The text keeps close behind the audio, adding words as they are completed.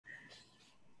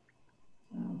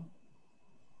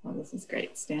Oh, this is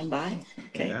great. Stand by.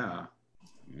 Okay. Yeah.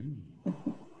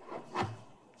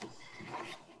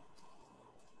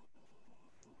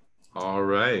 All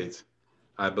right.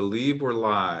 I believe we're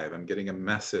live. I'm getting a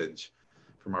message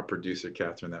from our producer,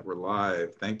 Catherine, that we're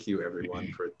live. Thank you, everyone,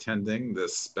 for attending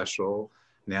this special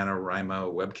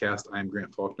NaNoWriMo webcast. I'm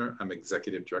Grant Faulkner. I'm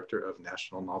Executive Director of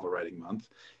National Novel Writing Month.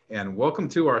 And welcome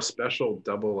to our special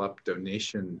Double Up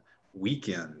donation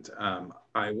weekend.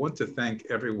 I want to thank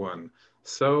everyone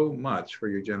so much for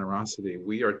your generosity.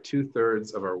 We are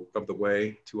 2/3 of the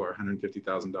way to our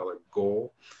 $150,000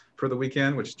 goal for the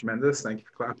weekend, which is tremendous. Thank you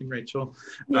for clapping, Rachel.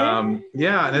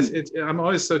 Yeah, and I'm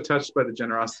always so touched by the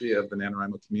generosity of the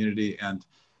NaNoWriMo community. And,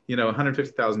 you know,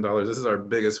 $150,000, this is our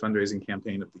biggest fundraising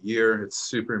campaign of the year. It's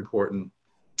super important.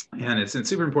 And it's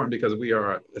super important because we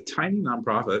are a tiny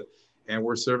nonprofit and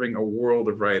we're serving a world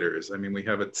of writers. I mean, we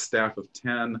have a staff of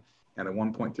 10 and a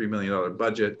 $1.3 million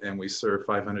budget, and we serve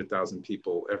 500,000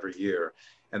 people every year.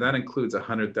 And that includes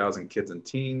 100,000 kids and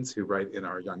teens who write in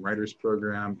our Young Writers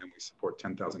program, and we support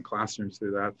 10,000 classrooms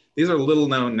through that. These are little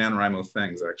known NaNoWriMo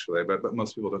things, actually, but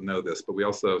most people don't know this. But we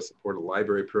also support a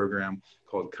library program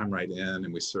called Come Right In,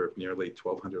 and we serve nearly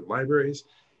 1,200 libraries.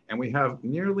 And we have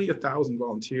nearly 1,000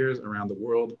 volunteers around the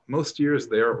world. Most years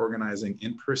they're organizing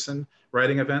in-person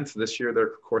writing events. This year they're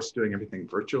of course doing everything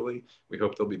virtually. We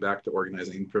hope they'll be back to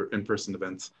organizing in-person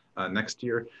events next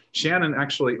year. Shannon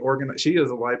actually she is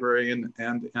a librarian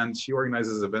and she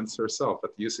organizes events herself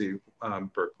at the UC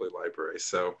Berkeley Library.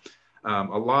 So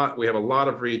we have a lot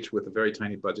of reach with a very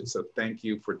tiny budget. So thank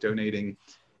you for donating.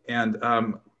 And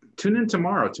tune in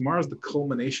tomorrow. Tomorrow's the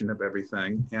culmination of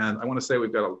everything. And I want to say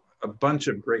we've got a bunch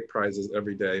of great prizes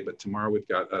every day, but tomorrow we've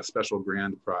got a special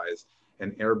grand prize, an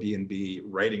Airbnb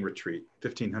writing retreat,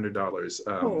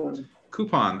 $1,500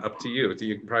 coupon up to you.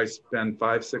 You can probably spend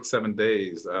 5, 6, 7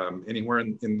 days anywhere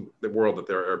in the world that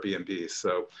there are Airbnbs.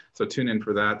 So tune in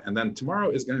for that. And then tomorrow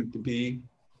is going to be,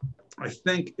 I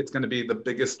think it's going to be the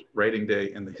biggest writing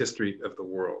day in the history of the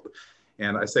world.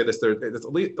 And I say this, it's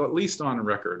at least on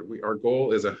record. Our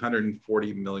goal is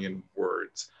 140 million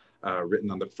words written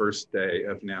on the first day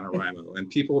of NaNoWriMo. And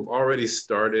people have already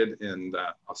started in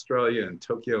Australia and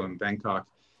Tokyo and Bangkok,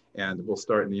 and we'll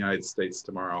start in the United States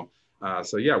tomorrow.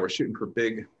 So yeah, we're shooting for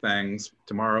big things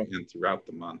tomorrow and throughout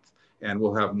the month. And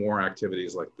we'll have more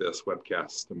activities like this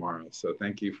webcast tomorrow. So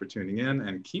thank you for tuning in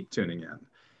and keep tuning in.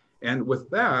 And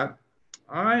with that,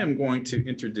 I am going to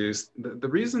introduce, the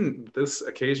reason this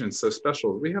occasion is so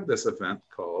special, we have this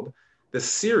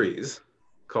series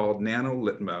called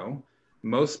NaNoLitMo.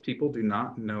 Most people do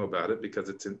not know about it because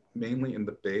it's mainly in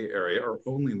the Bay Area or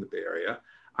only in the Bay Area.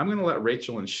 I'm going to let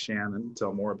Rachel and Shannon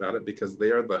tell more about it because they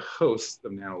are the hosts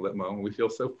of NaNoLitMo, and we feel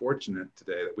so fortunate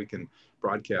today that we can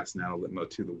broadcast NaNoLitMo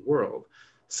to the world.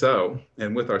 So,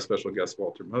 and with our special guest,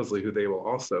 Walter Mosley, who they will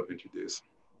also introduce.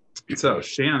 So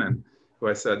Shannon, who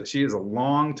I said, she is a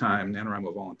longtime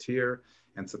NaNoWriMo volunteer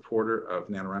and supporter of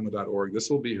NaNoWriMo.org.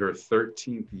 This will be her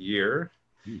 13th year.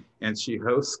 And she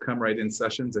hosts Come Right In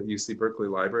sessions at UC Berkeley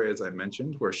Library, as I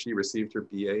mentioned, where she received her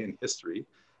BA in history.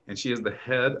 And she is the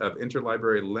head of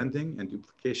interlibrary lending and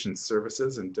duplication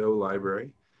services in Doe Library.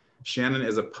 Shannon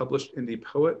is a published indie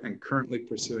poet and currently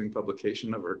pursuing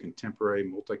publication of her contemporary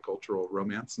multicultural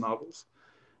romance novels.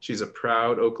 She's a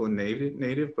proud Oakland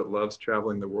native, but loves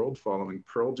traveling the world, following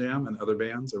Pearl Jam and other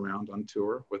bands around on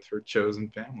tour with her chosen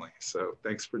family. So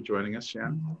thanks for joining us,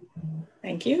 Shannon.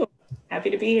 Thank you. Happy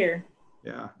to be here.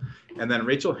 Yeah. And then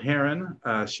Rachel Herron,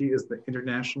 she is the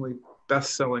internationally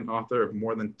best-selling author of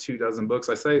more than 24 books.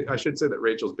 I should say that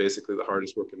Rachel's basically the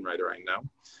hardest working writer I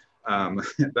know.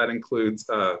 That includes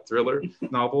thriller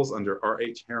novels under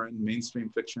R.H. Herron, mainstream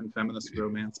fiction, feminist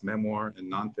romance, memoir,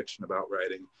 and nonfiction about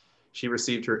writing. She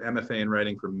received her MFA in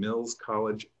writing from Mills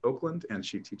College, Oakland, and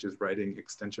she teaches writing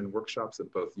extension workshops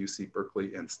at both UC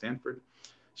Berkeley and Stanford.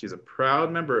 She's a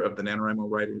proud member of the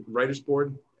NaNoWriMo Writers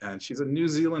Board, and she's a New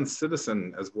Zealand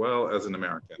citizen as well as an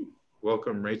American.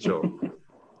 Welcome, Rachel.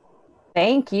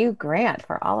 Thank you, Grant,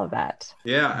 for all of that.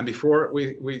 Yeah, and before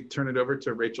we turn it over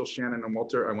to Rachel, Shannon, and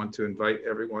Walter, I want to invite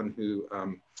everyone who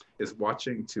is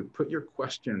watching to put your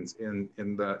questions in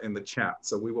the chat.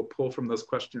 So we will pull from those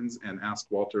questions and ask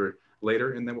Walter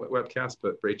later in the webcast,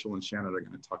 but Rachel and Shannon are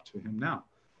going to talk to him now.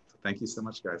 So thank you so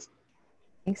much, guys.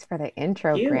 Thanks for the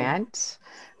intro, Grant.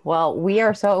 Well, we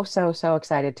are so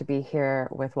excited to be here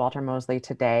with Walter Mosley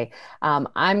today.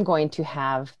 I'm going to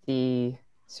have the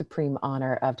supreme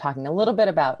honor of talking a little bit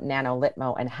about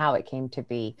NaNoLitMo and how it came to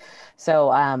be. So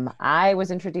I was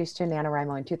introduced to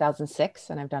NaNoWriMo in 2006,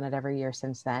 and I've done it every year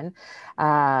since then.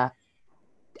 I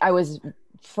was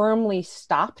firmly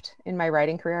stopped in my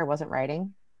writing career. I wasn't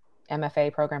writing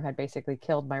MFA program had basically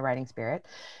killed my writing spirit.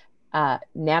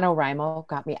 NaNoWriMo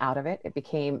got me out of it. It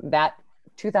became that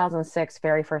 2006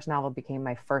 very first novel became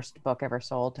my first book ever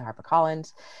sold to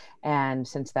HarperCollins. And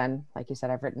since then, like you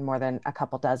said, I've written more than a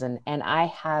couple dozen, and I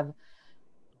have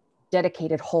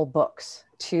dedicated whole books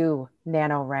to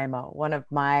NaNoWriMo. One of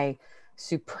my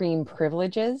supreme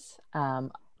privileges,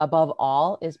 above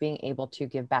all, is being able to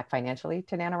give back financially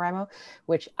to NaNoWriMo,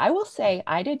 which I will say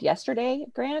I did yesterday,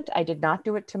 Grant. I did not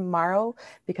do it tomorrow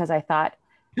because I thought,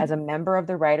 as a member of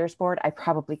the writers board, I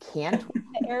probably can't with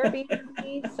the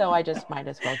Airbnb. So I just might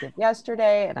as well give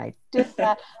yesterday. And I did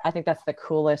that. I think that's the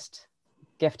coolest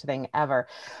gift thing ever.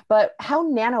 But how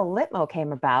NaNoLitMo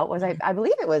came about was, I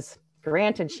believe it was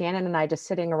Grant and Shannon and I just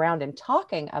sitting around and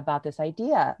talking about this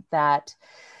idea that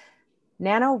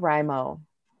NaNoWriMo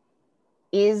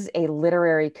is a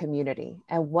literary community.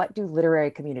 And what do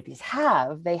literary communities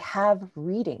have? They have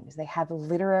readings, they have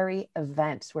literary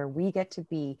events where we get to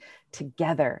be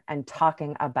together and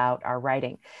talking about our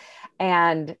writing.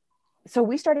 And so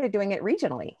we started doing it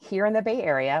regionally here in the Bay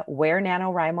Area where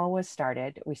NaNoWriMo was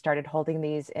started. We started holding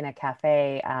these in a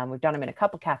cafe. We've done them in a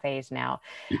couple cafes now.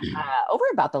 Over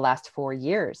about the last 4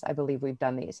 years, I believe we've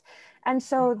done these. And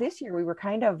so this year we were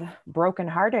kind of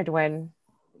brokenhearted when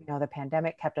the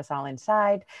pandemic kept us all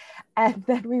inside. And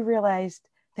then we realized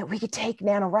that we could take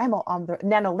NaNoLitMo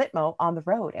on the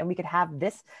road, and we could have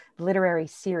this literary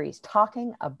series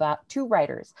talking about two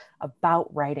writers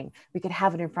about writing. We could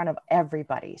have it in front of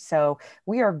everybody. So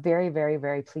we are very, very,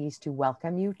 very pleased to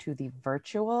welcome you to the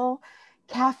virtual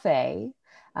cafe.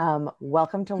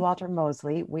 Welcome to Walter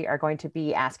Mosley. We are going to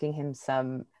be asking him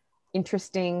some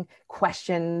interesting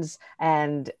questions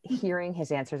and hearing his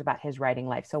answers about his writing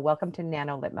life. So welcome to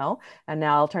NaNoLitMo. And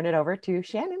now I'll turn it over to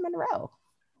Shannon Monroe.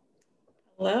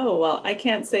 Hello. Well, I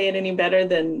can't say it any better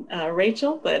than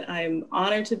Rachel, but I'm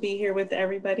honored to be here with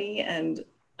everybody and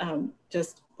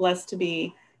just blessed to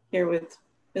be here with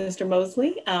Mr.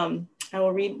 Mosley. I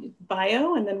will read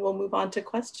bio and then we'll move on to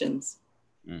questions.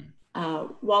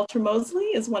 Walter Mosley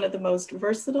is one of the most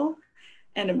versatile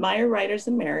and admired writers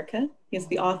in America. He is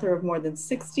the author of more than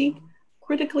 60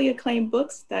 critically acclaimed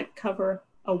books that cover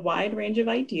a wide range of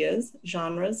ideas,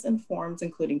 genres, and forms,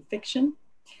 including fiction,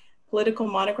 political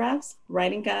monographs,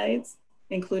 writing guides,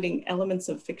 including elements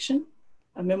of fiction,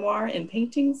 a memoir in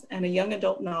paintings, and a young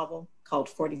adult novel called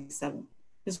 47.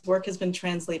 His work has been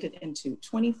translated into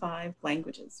 25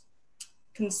 languages.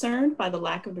 Concerned by the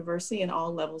lack of diversity in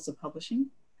all levels of publishing,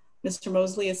 Mr.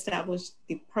 Mosley established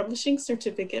the Publishing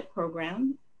Certificate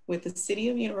Program with the City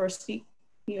of University,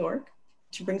 New York,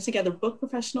 to bring together book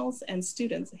professionals and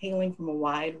students hailing from a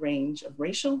wide range of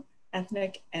racial,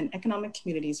 ethnic, and economic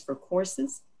communities for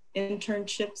courses,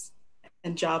 internships,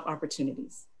 and job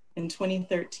opportunities. In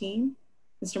 2013,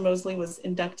 Mr. Mosley was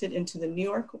inducted into the New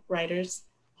York Writers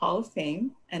Hall of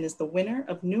Fame and is the winner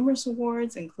of numerous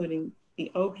awards, including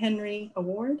the O. Henry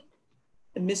Award,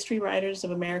 the Mystery Writers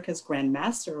of America's Grand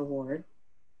Master Award,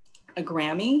 a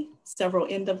Grammy, several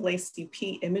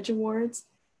NAACP Image Awards,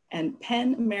 and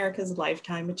PEN America's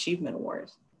Lifetime Achievement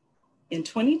Award. In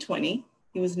 2020,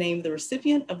 he was named the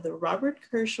recipient of the Robert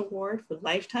Kirsch Award for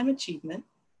Lifetime Achievement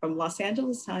from Los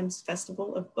Angeles Times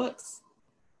Festival of Books.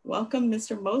 Welcome,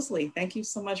 Mr. Mosley. Thank you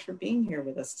so much for being here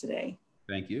with us today.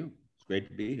 Thank you. It's great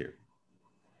to be here.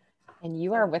 And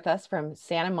you are with us from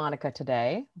Santa Monica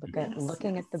today,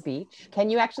 looking at the beach.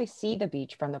 Can you actually see the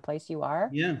beach from the place you are?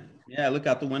 Yeah, I look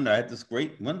out the window. I have this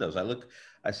great windows.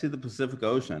 I see the Pacific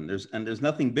Ocean. There's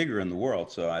nothing bigger in the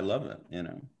world, so I love it.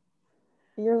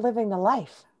 You're living the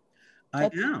life.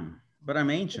 I am, but I'm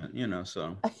ancient,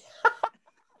 so.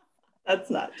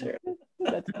 That's not true.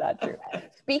 That's not true.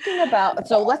 Speaking about,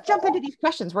 so let's jump into these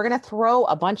questions. We're going to throw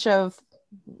a bunch of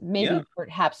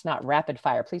perhaps not rapid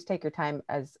fire. Please take your time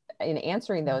in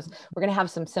answering those. We're going to have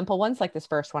some simple ones like this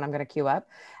first one I'm going to queue up,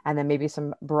 and then maybe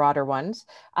some broader ones.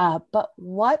 But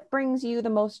what brings you the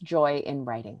most joy in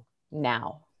writing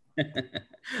now?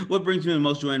 What brings me the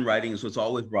most joy in writing is what's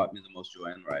always brought me the most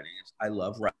joy in writing. I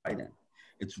love writing.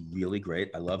 It's really great.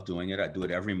 I love doing it. I do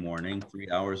it every morning, 3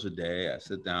 hours a day. I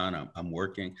sit down, I'm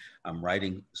working, I'm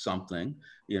writing something.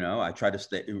 I try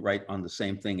to write on the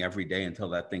same thing every day until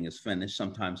that thing is finished.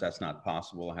 Sometimes that's not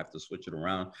possible. I have to switch it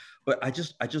around. But I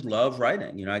just love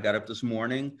writing. I got up this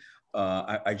morning.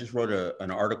 I just wrote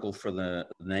an article for the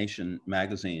Nation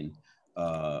magazine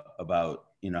about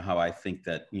how I think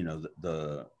that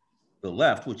the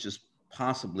left, which is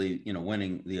possibly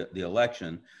winning the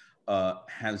election,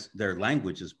 has their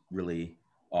language is really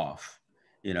off,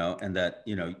 and that,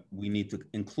 we need to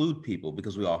include people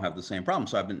because we all have the same problem.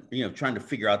 So I've been, trying to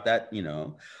figure out that,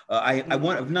 I've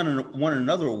won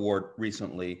another award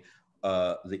recently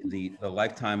the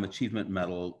Lifetime Achievement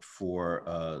Medal for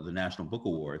the National Book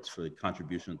Awards for the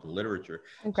contribution to literature.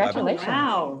 Congratulations. So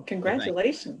wow,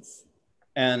 congratulations.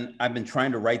 And I've been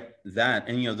trying to write that.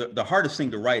 And, you know, the hardest thing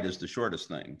to write is the shortest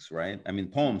things, right? I mean,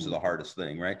 poems are the hardest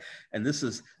thing, right? And this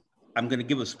is, I'm going to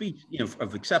give a speech, you know,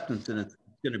 of acceptance, and it's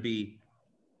going to be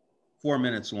 4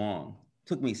 minutes long. It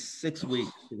took me 6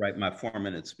 weeks to write my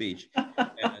 4-minute speech.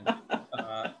 But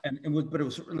it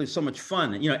was really so much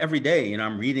fun. You know, every day, you know,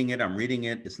 I'm reading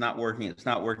it. It's not working. It's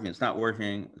not working. It's not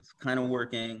working. It's kind of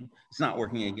working. It's not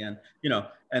working again. You know,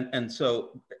 and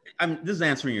so this is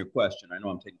answering your question. I know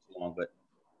I'm taking too long, but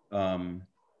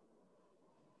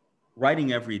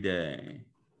writing every day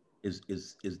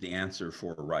is the answer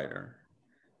for a writer.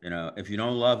 You know, if you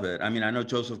don't love it, I mean, I know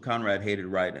Joseph Conrad hated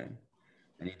writing,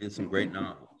 and he did some great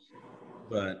novels,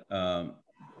 but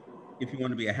if you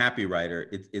want to be a happy writer,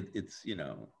 it's you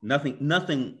know,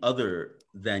 nothing other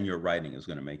than your writing is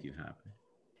going to make you happy.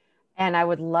 And I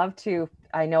would love to,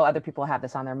 I know other people have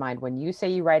this on their mind. When you say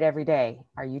you write every day,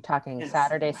 are you talking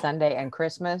Saturday, Sunday, and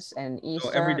Christmas and Easter?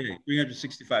 So every day,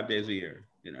 365 days a year,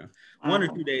 you know. 1 or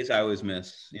 2 days I always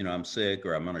miss, you know, I'm sick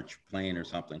or I'm on a plane or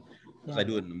something, because I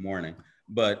do it in the morning.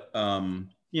 But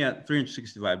yeah,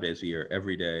 365 days a year,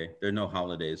 every day. There are no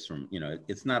holidays from, you know,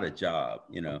 it's not a job,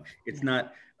 you know. It's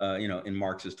not, you know, in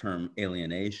Marx's term,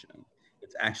 alienation.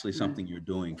 It's actually something you're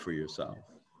doing for yourself.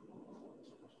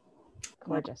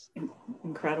 Gorgeous.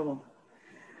 Incredible.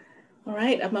 All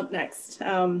right, I'm up next.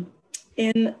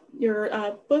 In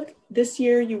your book, this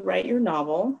year you write your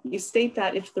novel. You state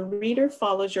that if the reader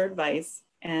follows your advice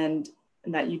and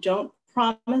that you don't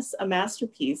promise a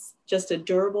masterpiece, just a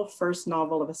durable first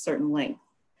novel of a certain length,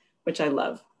 which I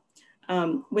love.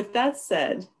 With that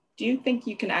said, do you think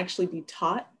you can actually be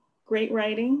taught great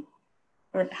writing?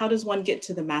 Or how does one get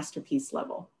to the masterpiece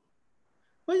level?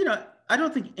 Well, you know, I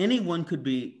don't think anyone could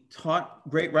be taught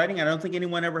great writing. I don't think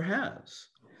anyone ever has.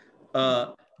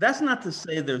 That's not to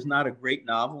say there's not a great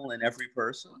novel in every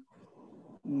person.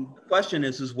 The question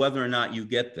is whether or not you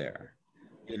get there.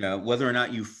 You know, whether or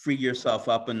not you free yourself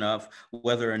up enough,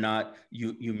 whether or not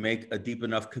you make a deep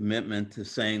enough commitment to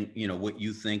saying, you know, what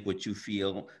you think, what you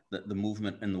feel that the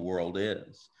movement in the world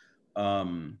is.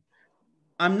 I'm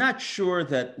not sure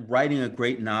that writing a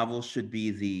great novel should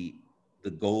be the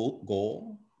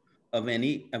goal of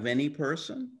any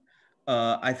person.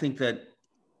 I think that,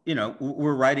 you know,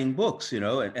 we're writing books, you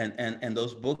know, and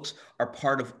those books are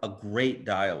part of a great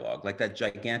dialogue, like that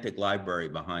gigantic library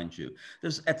behind you.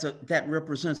 That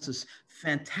represents this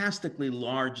fantastically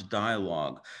large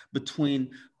dialogue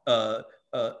between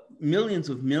millions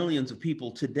of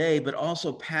people today, but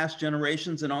also past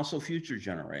generations and also future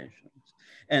generations.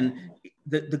 And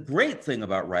the great thing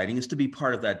about writing is to be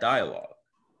part of that dialogue,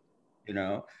 you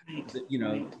know,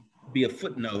 be a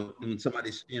footnote when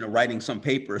somebody's, you know, writing some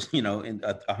papers, you know, in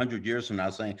 100 years from now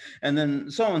saying, and then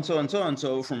so and so and so and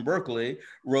so from Berkeley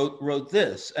wrote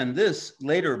this, and this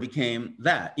later became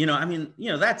that. You know, I mean, you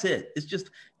know, that's it. It's just,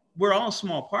 we're all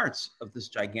small parts of this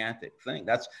gigantic thing.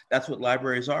 That's what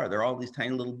libraries are. They're all these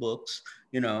tiny little books,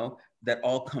 you know, that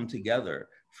all come together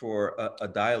for a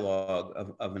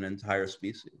dialogue of an entire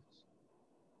species.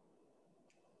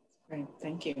 Great,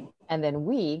 thank you. And then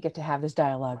we get to have this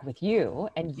dialogue with you,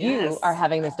 and you are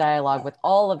having this dialogue with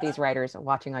all of these writers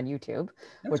watching on YouTube,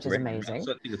 which is amazing. I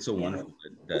think it's so wonderful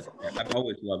that I've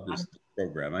always loved this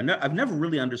program. I've never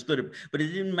really understood it, but it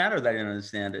didn't matter that I didn't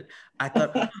understand it. I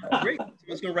thought, oh, great,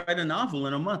 someone's going to write a novel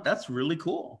in a month. That's really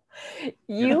cool.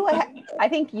 I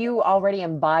think you already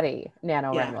embody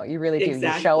NaNoWriMo. You really do.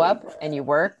 Exactly. You show up and you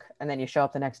work, and then you show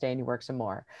up the next day and you work some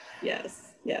more.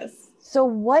 Yes, yes. So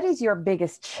what is your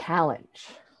biggest challenge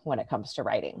when it comes to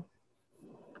writing?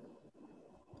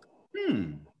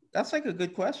 That's like a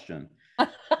good question.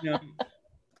 You know,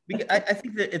 I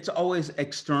think that it's always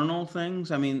external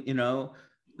things. I mean, you know,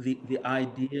 the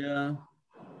idea,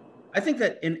 I think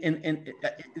that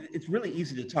it's really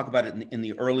easy to talk about it in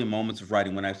the early moments of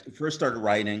writing. When I first started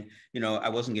writing, you know, I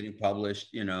wasn't getting published,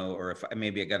 you know, or if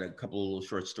maybe I got a couple of little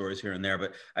short stories here and there,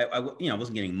 but I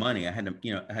wasn't getting money. I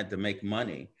had to make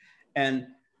money. And,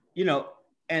 you know,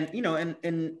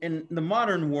 in the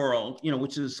modern world, you know,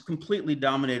 which is completely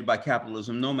dominated by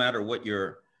capitalism, no matter what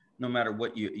you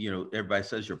know, everybody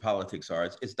says your politics are,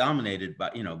 it's dominated by,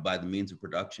 you know, by the means of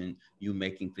production, you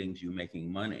making things, you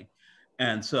making money.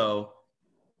 And so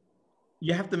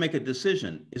you have to make a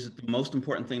decision. Is it the most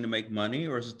important thing to make money,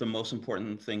 or is it the most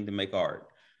important thing to make art?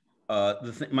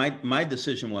 My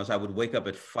decision was I would wake up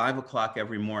at 5 o'clock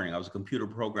every morning. I was a computer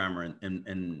programmer in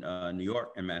New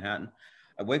York, in Manhattan.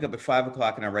 I wake up at 5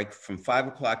 o'clock and I write from 5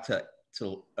 o'clock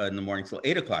till in the morning till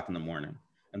 8 o'clock in the morning,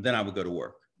 and then I would go to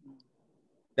work.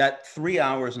 that 3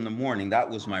 hours in the morning, that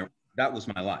was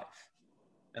my life.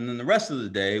 And then the rest of the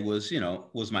day was,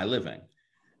 was my living.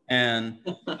 And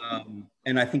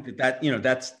I think that,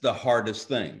 that's the hardest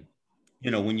thing,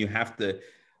 when you have to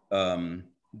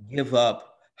give up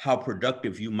how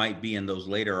productive you might be in those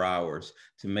later hours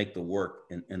to make the work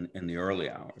in the early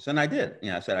hours. And I did.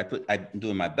 I said, I'm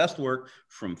doing my best work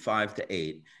from 5 to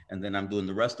 8, and then I'm doing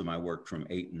the rest of my work from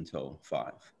 8 until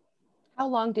 5. How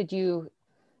long did you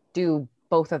do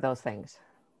both of those things?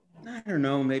 I don't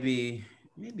know, maybe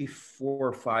 4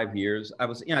 or 5 years. I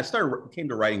was, came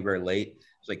to writing very late. It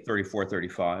was like 34,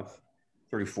 35,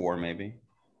 34 maybe.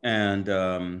 And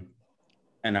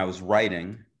I was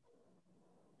writing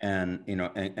and,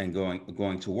 and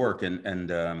going to work.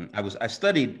 And I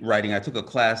studied writing. I took a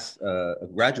class, a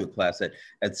graduate class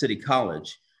at City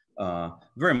College,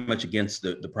 very much against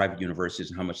the private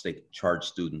universities and how much they charge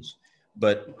students.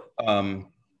 But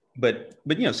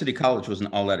City College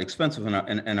wasn't all that expensive,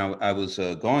 and I was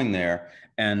going there,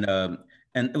 and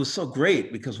it was so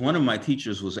great because one of my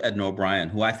teachers was Edna O'Brien,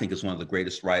 who I think is one of the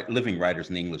greatest living writers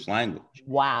in the English language.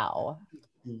 Wow.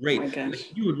 Great. Oh,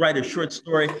 you would write a short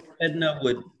story. Edna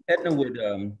would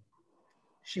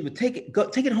she would take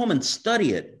it home and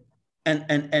study it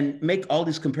and make all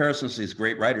these comparisons to these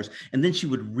great writers. And then she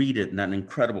would read it in that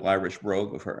incredible Irish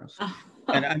brogue of hers.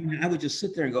 And I would just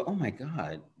sit there and go, oh my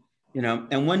God.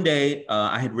 And one day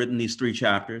I had written these 3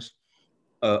 chapters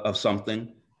of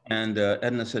something. And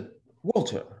Edna said,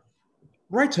 Walter,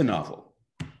 write a novel.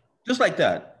 Just like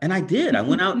that. And I did. I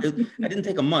went out. I didn't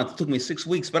take a month. It took me 6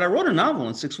 weeks, but I wrote a novel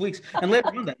in 6 weeks. And later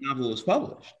on, that novel was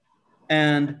published.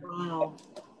 And wow.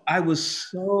 I was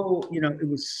so, it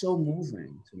was so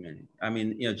moving to me. I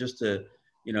mean, just to,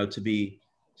 to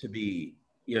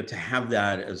have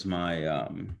that as my,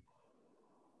 I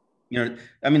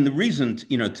mean, the reason,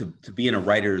 to be in a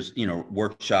writer's,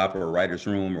 workshop or a writer's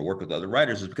room or work with other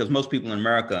writers is because most people in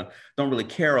America don't really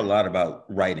care a lot about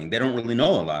writing. They don't really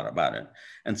know a lot about it.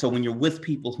 And so when you're with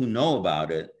people who know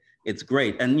about it, it's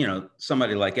great. And,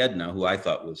 somebody like Edna, who I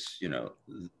thought was,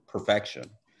 perfection,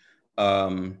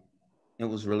 it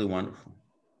was really wonderful.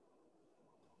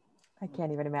 I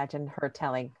can't even imagine her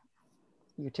telling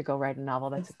you to go write a novel.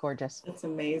 That's gorgeous. That's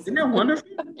amazing. Isn't that wonderful?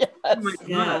 Yes. Oh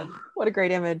yeah. What a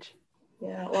great image.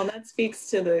 Yeah, well, that speaks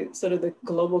to the sort of the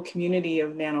global community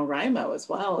of NaNoWriMo as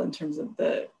well, in terms of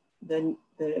the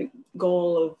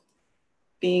goal of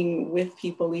being with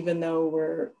people, even though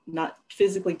we're not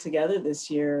physically together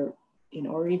this year,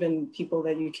 or even people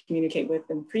that you communicate with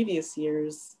in previous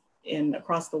years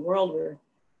across the world.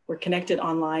 We're connected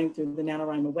online through the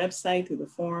NaNoWriMo website, through the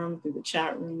forum, through the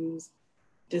chat rooms,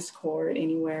 Discord,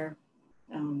 anywhere.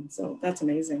 So that's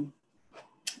amazing.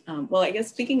 Well, I guess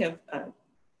speaking of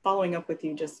following up with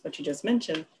what you just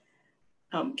mentioned,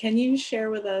 can you share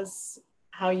with us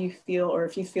how you feel, or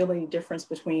if you feel any difference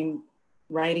between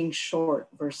writing short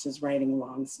versus writing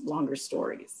longer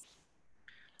stories?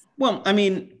 Well, I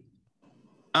mean,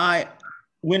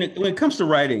 when it comes to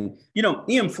writing,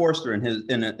 E.M. Forster in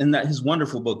his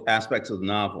wonderful book, Aspects of the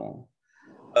Novel,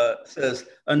 says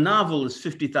a novel is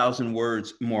 50,000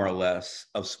 words, more or less,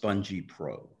 of spongy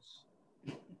prose.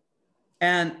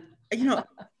 And,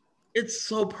 it's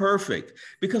so perfect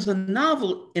because a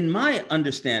novel, in my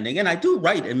understanding, and I do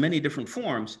write in many different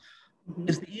forms,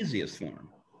 is the easiest form.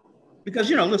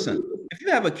 Because, listen, if you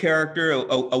have a character,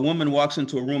 a woman walks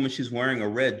into a room and she's wearing a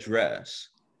red dress,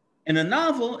 in a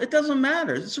novel, it doesn't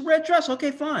matter. It's a red dress.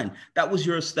 Okay, fine. That was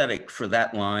your aesthetic for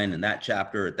that line and that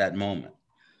chapter at that moment.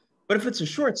 But if it's a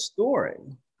short story,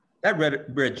 that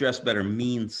red dress better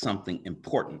mean something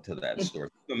important to that story.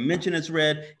 If you mention it's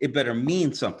red, it better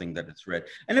mean something that it's red.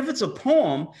 And if it's a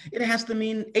poem, it has to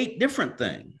mean 8 different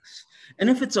things. And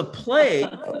if it's a play,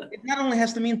 it not only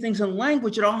has to mean things in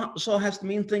language, it also has to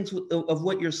mean things of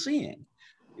what you're seeing.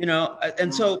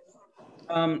 And so,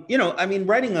 I mean,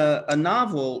 writing a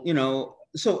novel,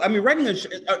 so I mean, writing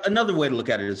another way to look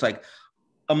at it is like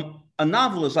a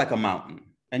novel is like a mountain.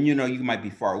 And you might be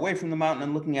far away from the mountain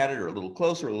and looking at it, or a little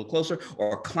closer,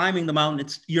 or climbing the mountain.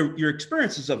 It's your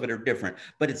experiences of it are different,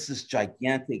 but it's this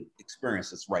gigantic experience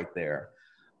that's right there.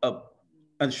 A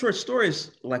short story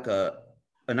is like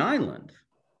an island,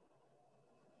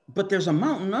 but there's a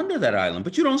mountain under that island,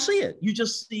 but you don't see it. You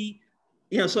just see,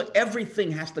 so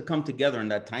everything has to come together in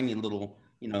that tiny little,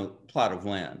 plot of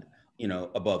land,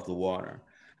 above the water.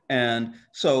 And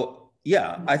so,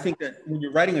 yeah, I think that when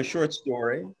you're writing a short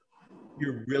story,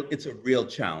 it's a real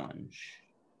challenge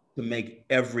to make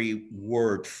every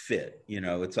word fit.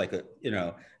 It's like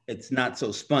it's not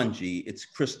so spongy, it's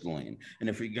crystalline. And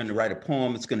if you're going to write a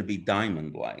poem, it's going to be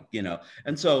diamond-like,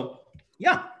 And so,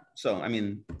 yeah. So, I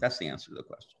mean, that's the answer to the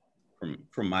question.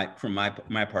 from my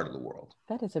part of the world.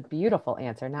 That is a beautiful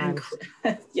answer. Now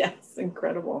yes,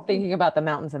 incredible. Thinking about the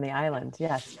mountains and the islands.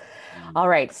 Yes. All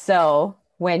right. So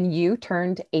when you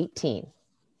turned 18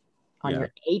 on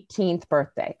your 18th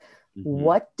birthday,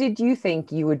 what did you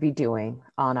think you would be doing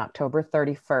on October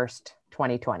 31st,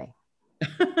 2020?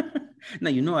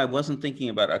 Now, I wasn't thinking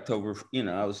about October.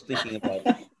 I was thinking about,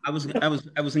 I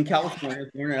was in California,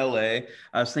 born in LA.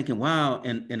 I was thinking, wow,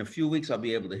 in a few weeks, I'll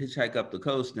be able to hitchhike up the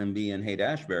coast and be in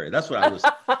Haight-Ashbury. That's what I was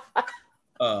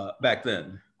back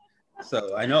then.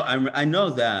 So I know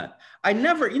that. I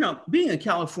never, being a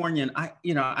Californian,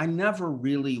 I never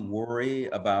really worry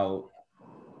about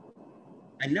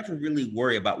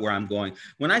where I'm going.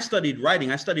 When I studied writing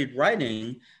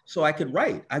so I could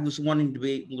write. I was wanting to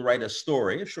be able to write a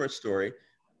short story,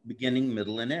 beginning,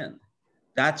 middle, and end.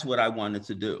 That's what I wanted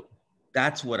to do.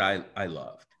 That's what I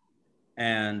loved.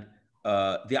 And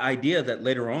the idea that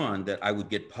later on that I would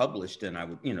get published and I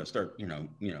would, start,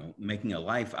 making a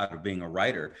life out of being a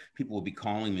writer, people would be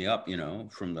calling me up,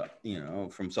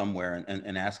 from somewhere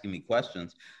and asking me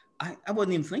questions. I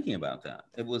wasn't even thinking about that.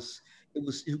 It was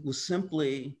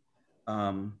simply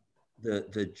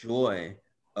the joy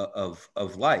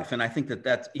of life. And I think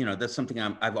that's something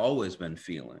I've always been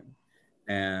feeling.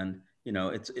 And,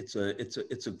 it's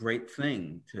a great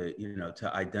thing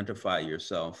to identify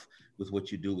yourself with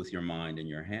what you do with your mind and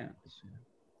your hands.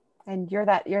 And you're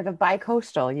the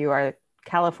bi-coastal. You are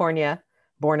California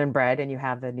born and bred, and you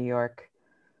have the New York.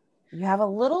 You have a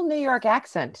little New York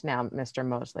accent now, Mr.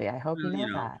 Mosley. I hope you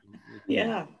know that.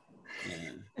 Yeah.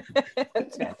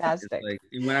 It's fantastic. Like,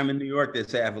 when I'm in New York, they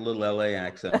say I have a little LA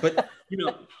accent. But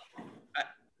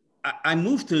I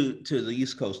moved to the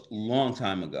East Coast a long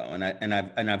time ago, and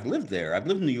I've lived there. I've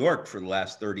lived in New York for the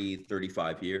last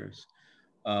 35 years.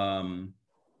 I'm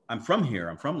from here.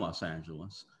 I'm from Los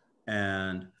Angeles,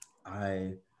 and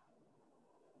I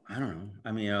don't know.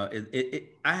 I mean,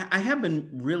 I have been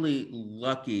really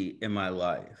lucky in my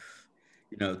life,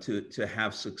 to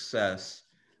have success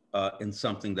in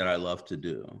something that I love to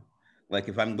do. Like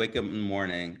if I'm wake up in the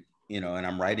morning, and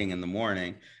I'm writing in the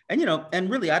morning, and and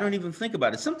really I don't even think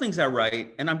about it. Some things I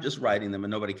write and I'm just writing them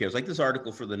and nobody cares. Like this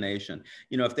article for The Nation,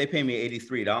 if they pay me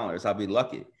 $83, I'll be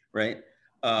lucky, right?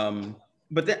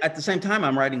 But then at the same time,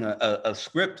 I'm writing a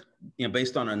script,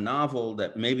 based on a novel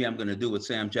that maybe I'm going to do with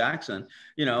Sam Jackson,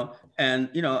 and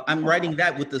I'm writing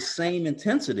that with the same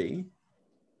intensity,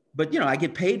 but I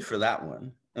get paid for that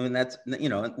one. I mean, that's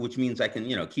which means I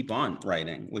can keep on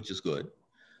writing, which is good.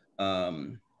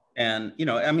 And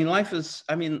I mean, life is.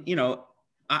 I mean,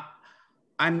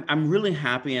 I'm really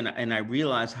happy, and I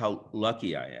realize how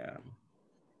lucky I am.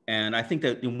 And I think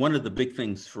that one of the big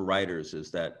things for writers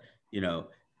is that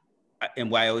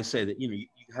and why I always say that you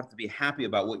have to be happy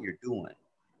about what you're doing,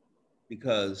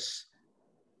 because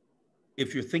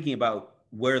if you're thinking about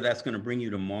where that's going to bring you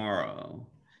tomorrow,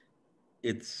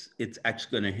 it's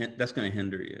actually that's going to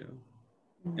hinder you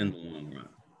in the long run.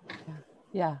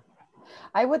 Yeah.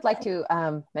 I would like to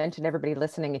mention everybody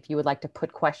listening, if you would like to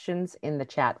put questions in the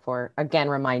chat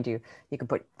remind you can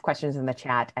put questions in the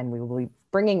chat, and we will be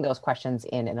bringing those questions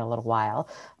in a little while.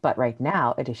 But right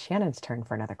now it is Shannon's turn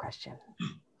for another question.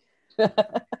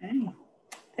 Okay.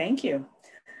 Thank you.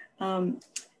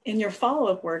 In your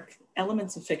follow-up work,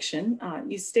 Elements of Fiction,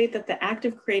 you state that the act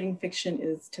of creating fiction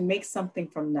is to make something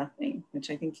from nothing, which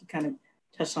I think you kind of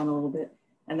touched on a little bit,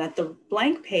 and that the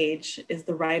blank page is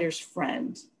the writer's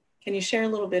friend. Can you share a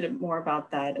little bit more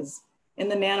about that? As in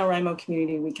the NaNoWriMo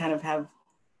community, we kind of have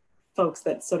folks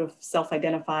that sort of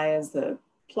self-identify as the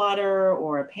plotter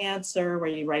or a pantser, where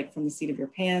you write from the seat of your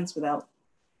pants without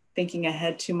thinking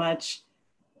ahead too much,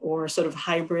 or sort of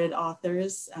hybrid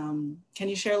authors. Can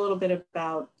you share a little bit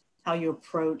about how you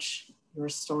approach your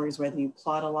stories, whether you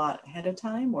plot a lot ahead of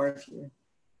time or if you're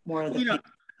more of the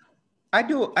I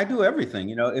do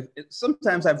everything. If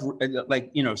sometimes I've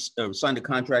signed a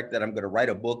contract that I'm going to write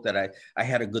a book that I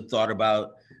had a good thought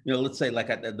about. Let's say like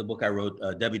the book I wrote,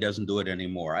 Debbie Doesn't Do It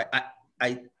Anymore.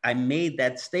 I made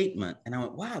that statement and I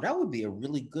went, wow, that would be a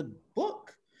really good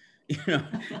book.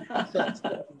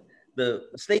 So the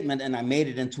statement, and I made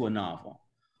it into a novel.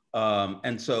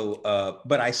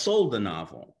 But I sold the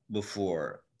novel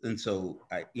before, and so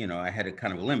I had a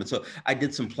kind of a limit. So I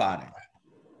did some plotting.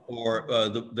 Or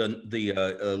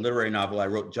the literary novel I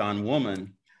wrote, John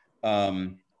Woman,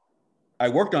 I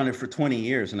worked on it for 20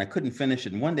 years and I couldn't finish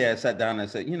it. And one day I sat down and I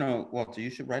said, Walter, you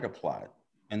should write a plot,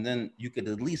 and then you could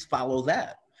at least follow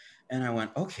that. And I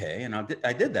went, okay, and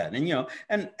I did that.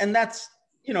 And that's,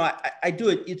 I do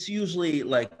it. It's usually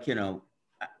like,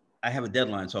 I have a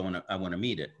deadline, so I want to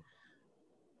meet it.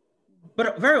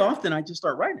 But very often I just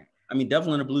start writing. I mean,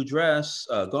 Devil in a Blue Dress,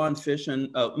 Gone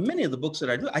Fishing, many of the books that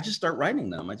I do, I just start writing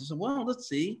them. I just say, well, let's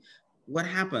see what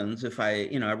happens if I,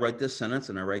 you know, I write this sentence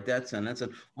and I write that sentence,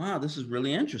 and wow, this is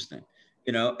really interesting,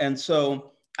 you know? And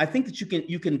so I think that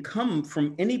you can come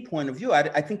from any point of view.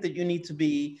 I think that you need to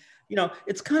be, you know,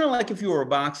 it's kind of like if you were a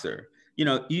boxer, you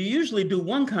know, you usually do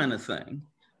one kind of thing,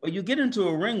 but you get into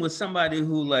a ring with somebody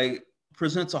who like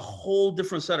presents a whole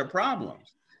different set of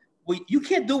problems. Well, you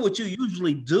can't do what you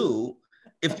usually do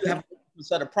if you have a different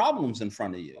set of problems in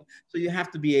front of you. So you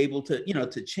have to be able to, you know,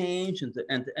 to change and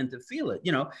to feel it.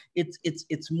 You know,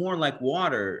 it's more like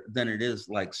water than it is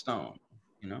like stone,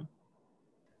 you know?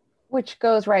 Which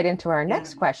goes right into our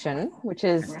next question, which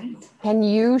is, can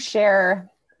you share,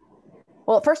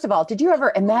 well, first of all, did you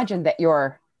ever imagine that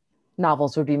your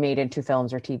novels would be made into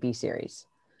films or TV series?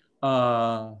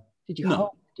 Did you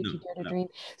hope? Did you dare to dream?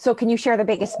 So can you share the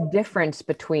biggest difference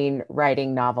between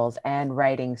writing novels and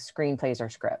writing screenplays or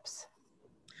scripts?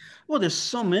 Well, there's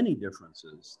so many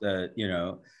differences that, you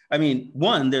know, I mean,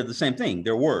 one, they're the same thing.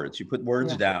 They're words. You put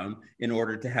words down in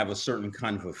order to have a certain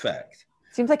kind of effect.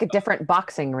 Seems like a different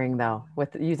boxing ring, though,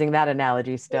 with using that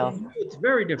analogy still. It's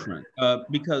very different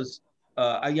because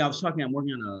I was talking, I'm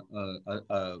working on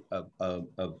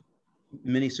a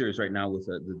miniseries right now with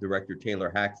the director,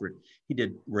 Taylor Hackford. He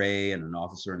did Ray and An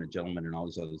Officer and a Gentleman and all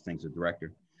these other things, the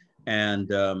director. And,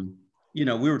 you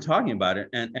know, we were talking about it.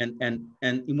 And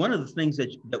one of the things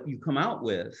that you come out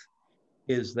with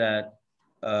is that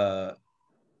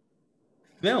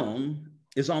film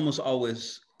is almost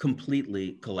always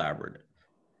completely collaborative.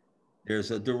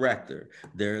 There's a director,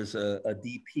 there's a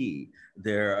DP,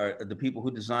 there are the people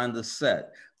who designed the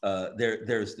set,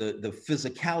 there's the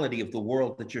physicality of the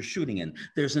world that you're shooting in.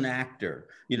 There's an actor,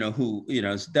 you know, who, you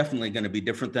know, is definitely going to be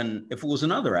different than if it was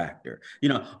another actor. You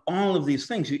know, all of these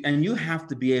things, and you have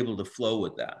to be able to flow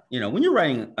with that. You know, when you're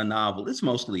writing a novel, it's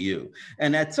mostly you.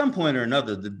 And at some point or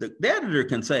another, the editor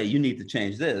can say, you need to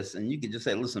change this. And you can just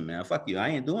say, listen, man, fuck you, I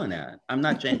ain't doing that. I'm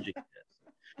not changing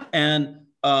this. And,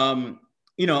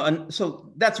 you know, and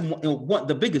so that's what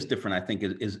the biggest difference, I think,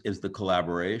 is the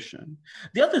collaboration.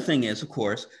 The other thing is, of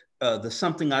course, the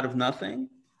something out of nothing.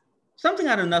 Something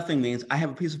out of nothing means I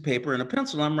have a piece of paper and a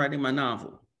pencil, I'm writing my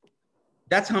novel.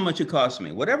 That's how much it costs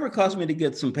me. Whatever it costs me to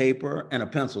get some paper and a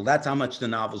pencil, that's how much the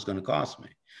novel is going to cost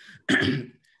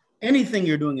me. Anything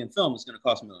you're doing in film is going to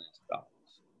cost millions of dollars.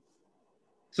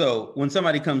 So when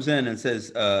somebody comes in and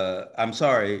says, I'm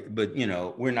sorry, but, you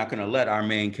know, we're not going to let our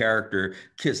main character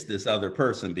kiss this other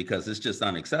person because it's just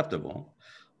unacceptable,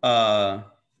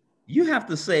 you have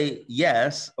to say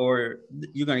yes, or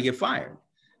you're going to get fired,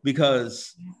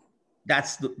 because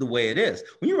that's the way it is.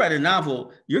 When you write a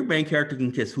novel, your main character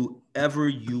can kiss whoever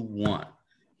you want,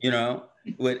 you know,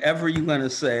 whatever you're going to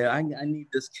say, I need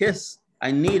this kiss,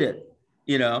 I need it,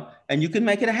 you know, and you can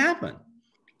make it happen.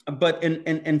 But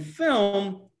in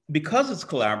film, because it's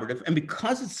collaborative and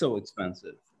because it's so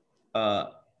expensive,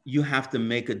 you have to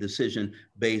make a decision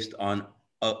based on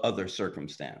other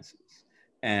circumstances.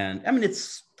 And I mean,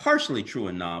 it's partially true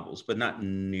in novels, but not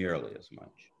nearly as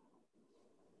much.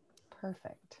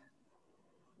 Perfect.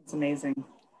 It's amazing.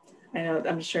 I know,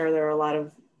 I'm sure there are a lot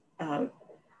of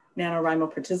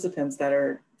NaNoWriMo participants that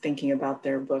are thinking about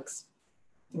their books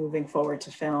moving forward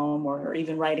to film, or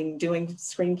even doing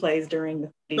screenplays during the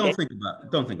Don't think about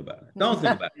it. Don't think about it. Don't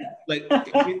think about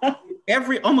it.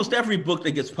 Like almost every book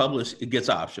that gets published, it gets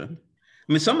optioned.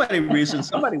 I mean, somebody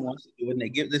wants to do it,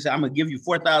 and they say, I'm gonna give you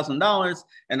 $4,000,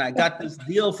 and I got this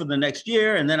deal for the next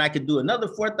year, and then I could do another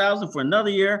 $4,000 for another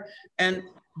year, and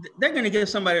they're gonna get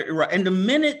somebody right. And the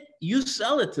minute you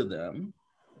sell it to them,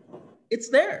 it's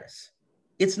theirs.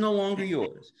 It's no longer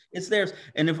yours. It's theirs.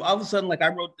 And if all of a sudden, like I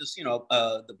wrote this, you know,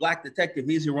 the Black detective,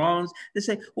 Easy Wrongs, they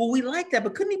say, well, we like that,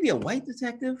 but couldn't he be a white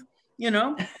detective? You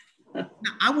know,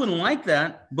 I wouldn't like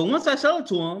that. But once I sell it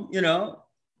to them, you know,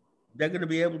 they're going to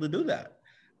be able to do that.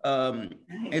 And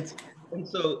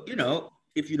so, you know,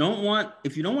 if you don't want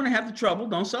to have the trouble,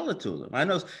 don't sell it to them. I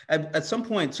know at some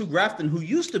point, Sue Grafton, who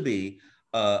used to be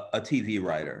a TV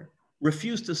writer,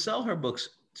 refused to sell her books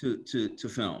to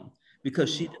film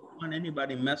because she didn't want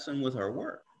anybody messing with her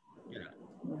work, you know.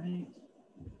 Right.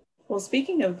 Well,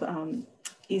 speaking of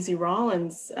Easy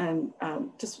Rollins, and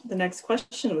just the next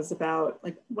question was about,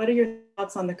 like, what are your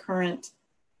thoughts on the current,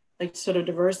 like, sort of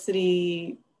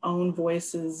diversity, own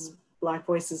voices, Black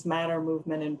Voices Matter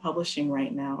movement in publishing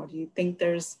right now? Do you think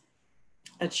there's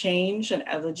a change,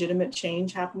 a legitimate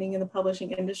change happening in the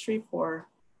publishing industry for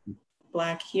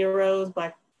Black heroes,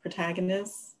 Black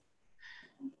protagonists,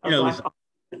 or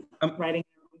Black writing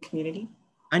community?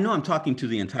 I know I'm talking to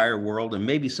the entire world, and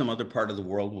maybe some other part of the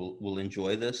world will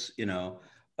enjoy this, you know.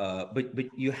 but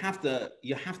you have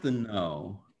to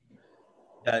know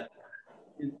that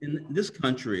in this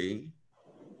country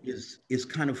is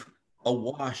kind of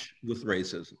awash with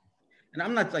racism. And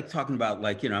I'm not like talking about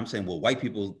like, I'm saying, well, white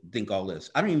people think all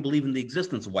this. I don't even believe in the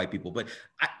existence of white people, but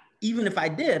even if I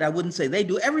did, I wouldn't say they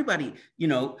do. Everybody,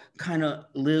 kind of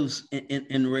lives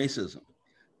in racism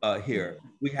here.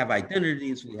 We have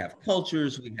identities, we have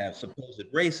cultures, we have supposed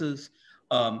races.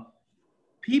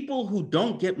 People who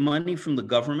don't get money from the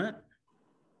government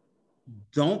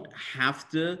don't have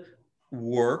to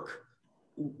work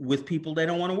with people they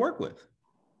don't want to work with.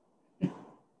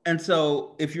 And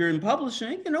so if you're in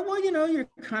publishing, you're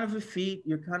kind of effete,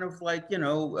 you're kind of like,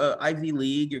 Ivy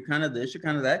League, you're kind of this, you're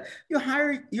kind of that. You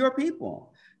hire your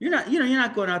people. You're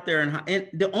not going out there and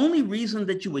the only reason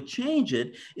that you would change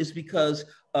it is because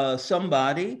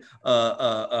somebody,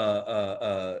 the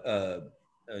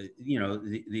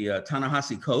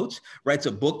Ta-Nehisi Coates writes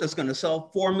a book that's going to sell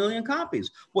 4 million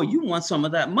copies. Well, you want some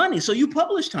of that money, so you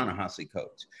publish Ta-Nehisi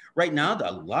Coates. Right now,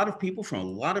 a lot of people from a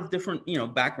lot of different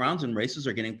backgrounds and races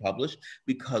are getting published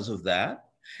because of that.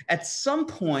 At some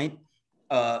point,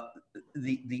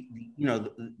 the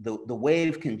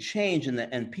wave can change,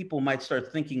 and people might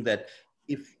start thinking that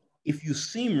if you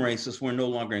seem racist, we're no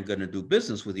longer going to do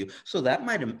business with you. So that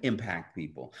might impact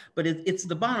people. But it's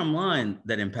the bottom line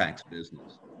that impacts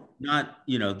business, not,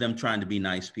 them trying to be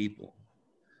nice people.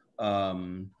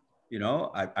 I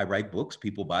write books,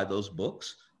 people buy those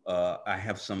books. I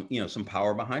have some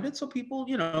power behind it. So people,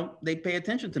 they pay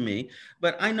attention to me.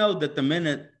 But I know that the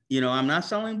minute, I'm not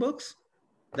selling books,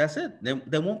 that's it.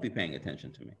 They won't be paying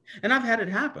attention to me. And I've had it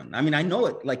happen. I mean, I know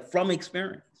it like from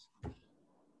experience.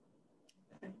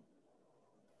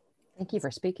 Thank you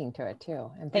for speaking to it too.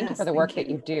 And thank you for the work that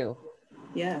you do.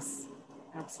 Yes,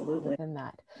 absolutely. Within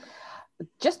that.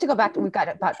 Just to go back, we've got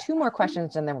about 2 more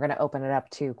questions and then we're going to open it up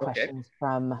to questions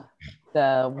from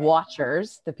the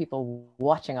watchers, the people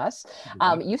watching us.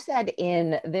 You said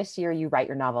in this year you write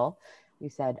your novel, you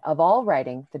said, of all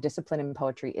writing, the discipline in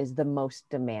poetry is the most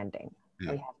demanding.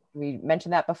 Yeah. We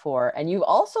mentioned that before. And you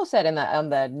also said on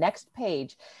the next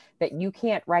page that you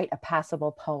can't write a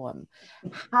passable poem.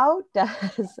 How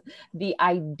does the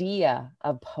idea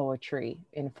of poetry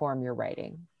inform your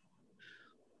writing?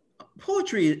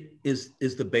 Poetry is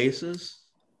the basis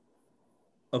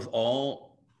of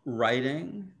all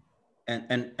writing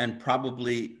and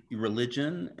probably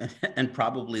religion and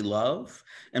probably love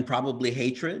and probably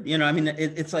hatred.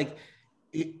 It's like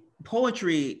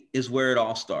poetry is where it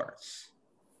all starts.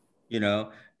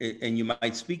 And you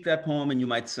might speak that poem and you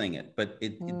might sing it, but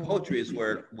poetry is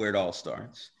where it all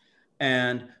starts.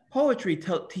 And poetry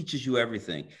teaches you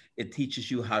everything. It teaches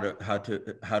you how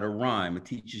to rhyme. It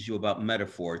teaches you about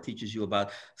metaphor. It teaches you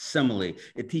about simile.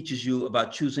 It teaches you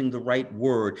about choosing the right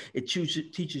word. It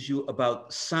teaches you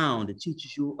about sound. It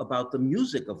teaches you about the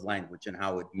music of language and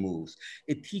how it moves.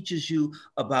 It teaches you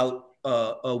about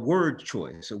a word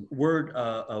choice, a word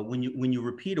when you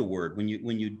repeat a word, when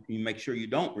you make sure you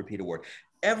don't repeat a word.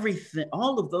 Everything,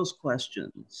 all of those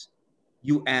questions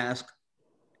you ask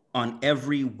on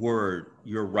every word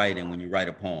you're writing when you write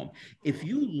a poem. If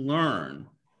you learn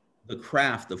the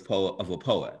craft of a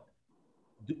poet,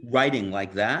 writing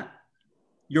like that,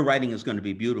 your writing is going to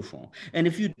be beautiful. And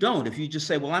if you don't, if you just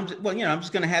say, I'm just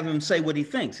going to have him say what he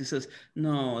thinks. He says,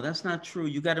 no, that's not true.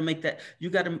 You got to make that,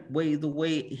 you got to weigh the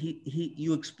way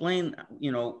you explain,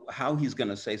 how he's going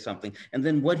to say something, and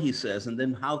then what he says, and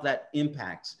then how that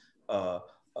impacts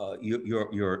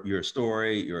your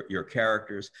story, your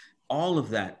characters. All of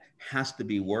that has to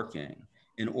be working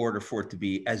in order for it to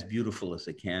be as beautiful as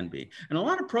it can be. And a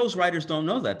lot of prose writers don't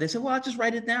know that. They say, well, I'll just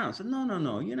write it down. I said,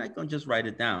 no, you're not going to just write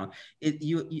it down.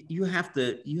 You have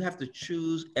to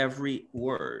choose every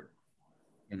word,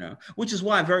 which is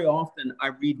why very often I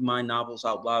read my novels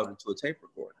out loud into a tape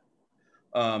recorder,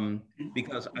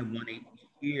 because I want to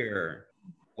hear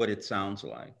what it sounds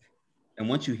like. And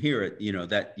once you hear it,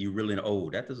 that you really know, oh,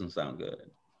 that doesn't sound good.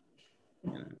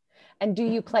 And do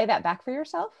you play that back for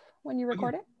yourself when you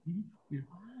record it? Mm-hmm. Yeah.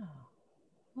 Wow.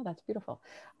 Oh, that's beautiful.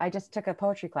 I just took a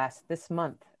poetry class this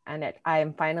month, and I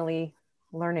am finally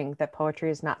learning that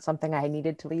poetry is not something I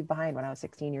needed to leave behind when I was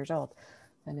 16 years old.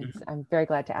 And I'm very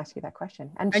glad to ask you that question.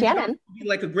 And Shannon, you don't be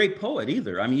like a great poet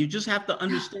either. I mean, you just have to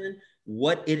understand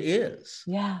what it is.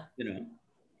 Yeah.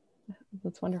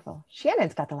 That's wonderful.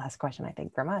 Shannon's got the last question, I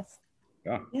think, from us.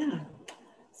 Yeah.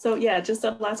 So just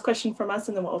a last question from us,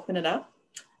 and then we'll open it up.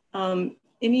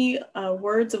 Any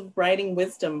words of writing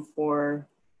wisdom for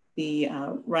the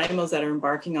Wrimos that are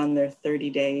embarking on their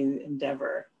 30-day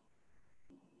endeavor?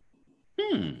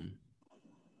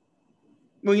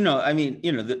 Well,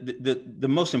 the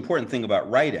most important thing about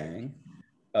writing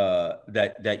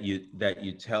that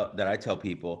I tell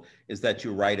people is that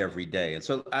you write every day. And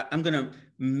so I'm going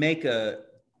to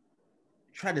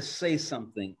try to say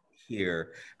something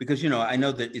here because, I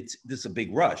know that this is a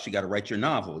big rush. You got to write your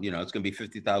novel. It's going to be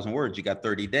 50,000 words. You got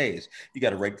 30 days. You got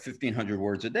to write 1,500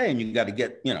 words a day, and you got to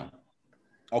get,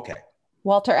 okay.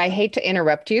 Walter, I hate to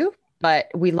interrupt you, but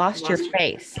we lost your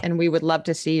face, and we would love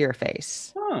to see your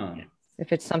face. Huh.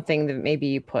 If it's something that maybe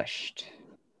you pushed.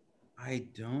 I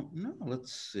don't know.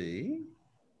 Let's see.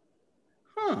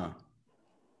 Huh.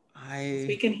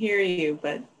 We can hear you,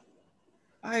 but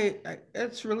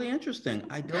it's really interesting.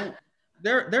 I don't.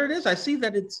 There it is. I see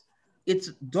that it's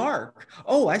dark.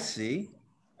 Oh, I see.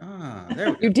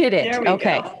 There. You did it.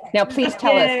 Okay. Go. Now, please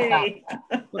tell us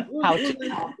how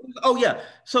to. Oh yeah.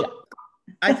 So,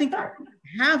 I think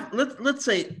let's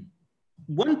say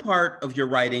one part of your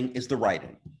writing is the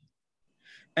writing,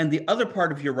 and the other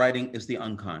part of your writing is the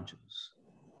unconscious.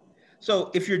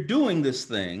 So, if you're doing this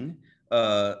thing,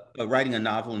 writing a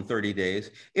novel in 30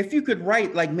 days, if you could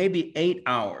write like maybe 8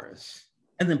 hours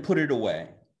and then put it away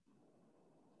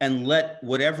and let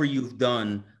whatever you've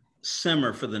done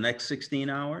simmer for the next 16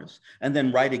 hours and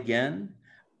then write again.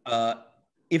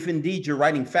 If indeed you're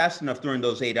writing fast enough during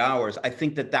those 8 hours, I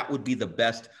think that would be the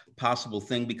best possible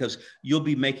thing because you'll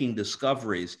be making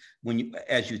discoveries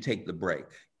as you take the break,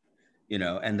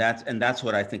 and that's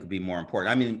what I think would be more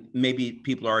important. I mean, maybe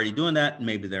people are already doing that,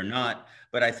 maybe they're not,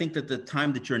 but I think that the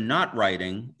time that you're not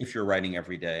writing, if you're writing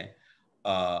every day,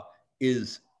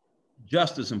 is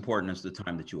just as important as the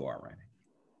time that you are writing.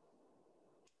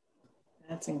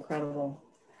 That's incredible.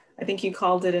 I think you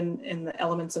called it in the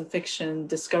Elements of Fiction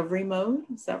discovery mode.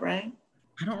 Is that right?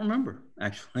 I don't remember,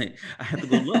 actually. I have to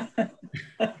go look.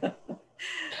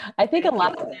 I think a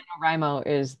lot of NaNoWriMo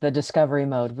is the discovery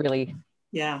mode, really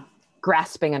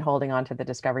grasping and holding on to the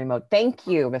discovery mode. Thank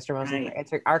you, Mr. Mosley, for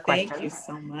answering our question. Thank you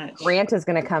so much. Grant is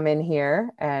going to come in here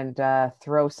and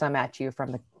throw some at you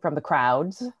from the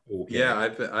crowds. Yeah,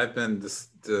 I've been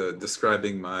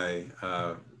describing my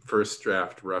first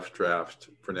draft, rough draft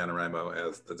for NaNoWriMo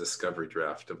as the discovery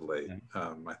draft of late.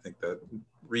 I think that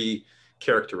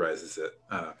re-characterizes it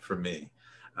for me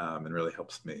and really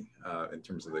helps me in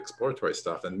terms of the exploratory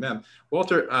stuff. And man,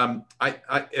 Walter,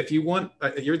 if you want,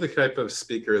 you're the type of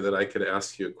speaker that I could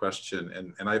ask you a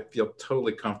question and I feel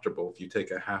totally comfortable if you take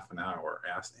a half an hour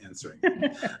answering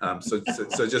it. So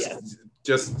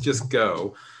just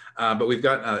go. But we've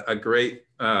got a great,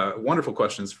 wonderful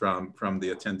questions from the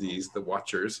attendees, the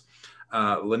watchers.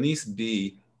 Lanice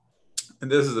B, and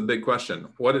this is a big question.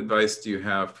 What advice do you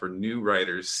have for new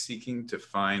writers seeking to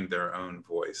find their own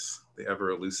voice, the ever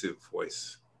elusive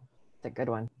voice? That's a good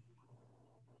one.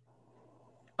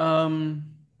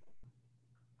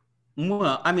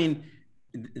 Well, I mean,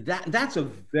 that's a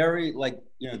very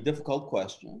difficult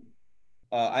question.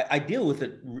 I deal with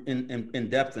it in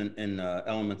depth in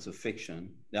Elements of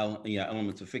Fiction.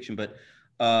 Elements of Fiction. But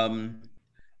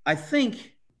I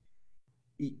think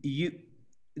the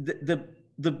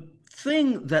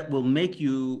thing that will make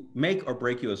or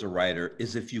break you as a writer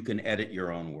is if you can edit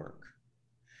your own work.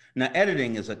 Now,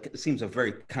 editing seems a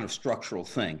very kind of structural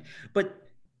thing, but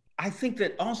I think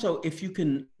that also if you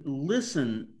can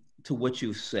listen to what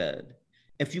you've said,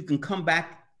 if you can come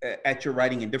back at your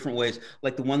writing in different ways,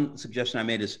 like the one suggestion I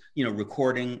made is,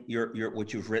 recording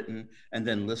what you've written and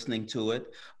then listening to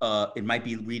it. It might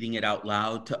be reading it out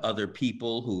loud to other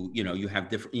people who, you have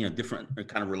different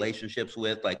kind of relationships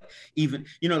with, like even,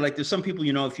 like there's some people,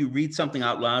 if you read something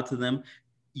out loud to them,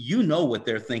 what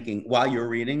they're thinking while you're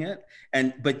reading it.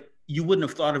 But you wouldn't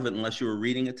have thought of it unless you were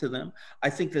reading it to them.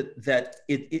 I think that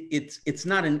it's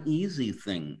not an easy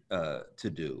thing to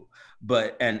do,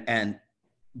 but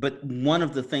one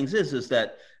of the things is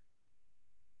that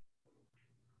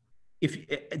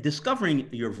if discovering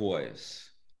your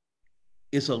voice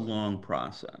is a long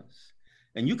process,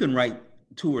 and you can write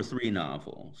 2 or 3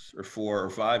 novels or 4 or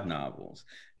 5 novels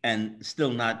and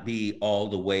still not be all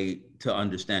the way to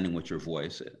understanding what your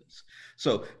voice is.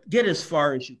 So get as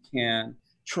far as you can,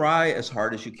 try as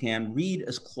hard as you can, read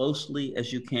as closely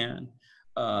as you can,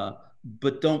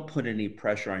 but don't put any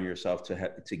pressure on yourself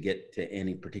to get to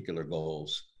any particular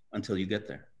goals until you get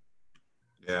there.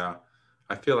 Yeah,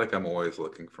 I feel like I'm always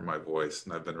looking for my voice,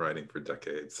 and I've been writing for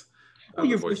decades. Oh,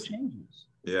 your voice changes.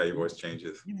 Yeah, your voice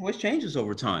changes. Your voice changes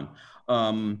over time.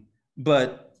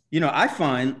 But, I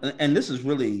find, and this is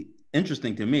really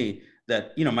interesting to me,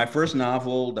 that, my first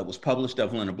novel that was published,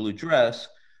 Devil in a Blue Dress,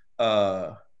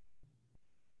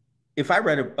 if I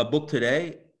read a book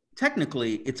today,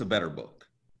 technically it's a better book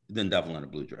than Devil in a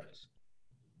Blue Dress.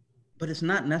 But it's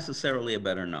not necessarily a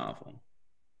better novel.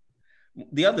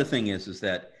 The other thing is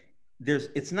that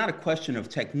it's not a question of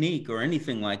technique or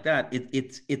anything like that.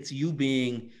 It's you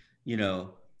being,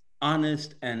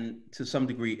 honest and to some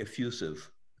degree effusive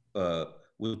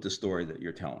with the story that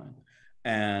you're telling.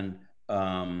 And,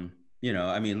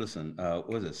 I mean, listen, what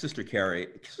was it? Sister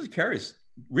Carrie's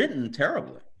written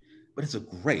terribly, but it's a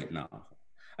great novel.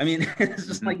 I mean, it's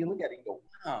just like you look at it and go,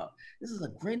 wow, this is a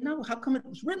great novel. How come it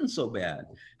was written so bad?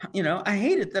 I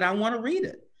hate it that I want to read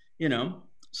it,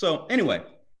 So anyway,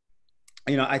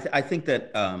 I think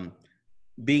that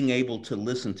being able to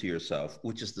listen to yourself,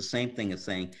 which is the same thing as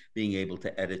saying being able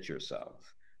to edit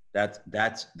yourself, that's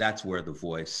where the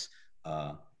voice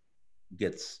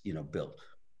gets built.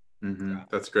 Mm-hmm.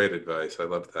 That's great advice. I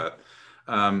love that.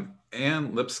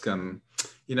 Anne Lipscomb,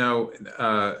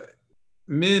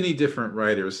 many different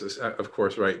writers, of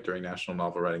course, write during National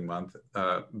Novel Writing Month,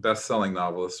 best-selling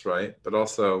novelists, right? But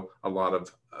also a lot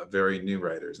of very new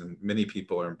writers, and many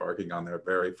people are embarking on their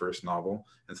very first novel,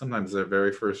 and sometimes their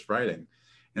very first writing.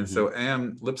 And so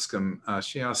Anne Lipscomb,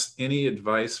 she asks, any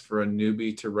advice for a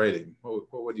newbie to writing?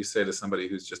 What would you say to somebody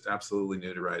who's just absolutely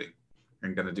new to writing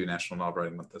and going to do National Novel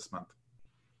Writing Month this month?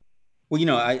 Well,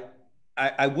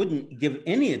 I wouldn't give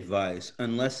any advice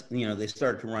unless, they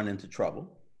start to run into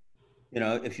trouble.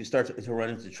 If you start to run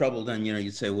into trouble, then,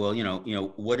 you'd say, well,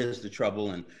 what is the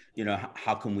trouble, and,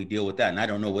 how can we deal with that? And I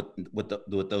don't know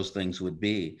what those things would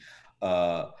be.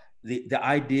 The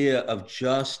idea of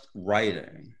just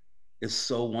writing is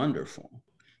so wonderful,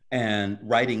 and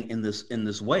writing in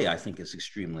this way, I think, is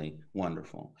extremely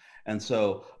wonderful. And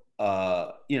so,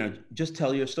 just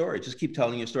tell your story. Just keep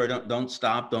telling your story. Don't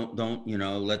stop. Don't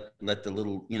let the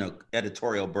little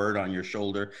editorial bird on your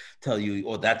shoulder tell you,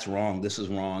 oh, that's wrong. This is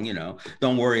wrong.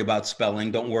 Don't worry about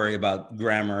spelling. Don't worry about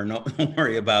grammar. No, don't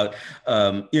worry about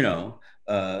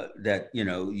that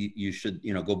you should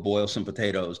go boil some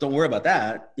potatoes. Don't worry about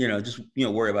that. Just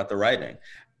worry about the writing.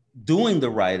 Doing the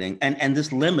writing, and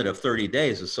this limit of 30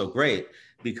 days is so great,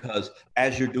 because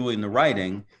as you're doing the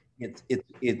writing,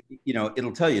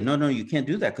 it'll tell you, no, you can't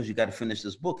do that, because you got to finish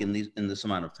this book in this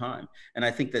amount of time. And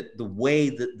I think that the way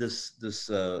that this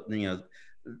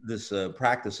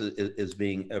practice is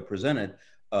being presented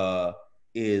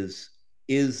is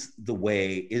the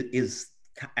way, is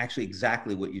actually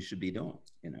exactly what you should be doing.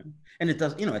 And it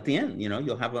does, at the end,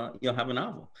 you'll have a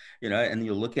novel, and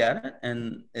you'll look at it,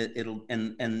 and it'll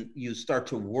you start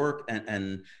to work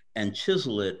and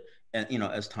chisel it, and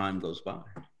as time goes by.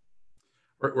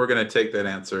 We're going to take that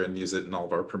answer and use it in all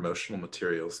of our promotional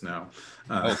materials now.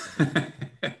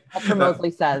 Dr.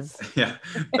 Mosley says. Yeah,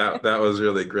 that was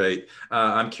really great.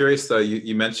 I'm curious, though,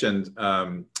 you mentioned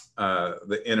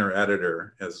the inner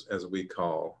editor, as we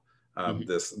call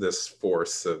this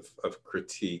force of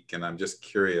critique. And I'm just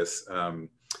curious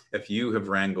if you have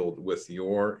wrangled with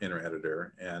your inner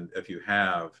editor, and if you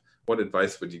have, what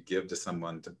advice would you give to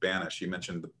someone to banish? You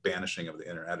mentioned the banishing of the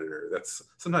inner editor. That's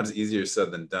sometimes easier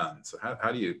said than done. So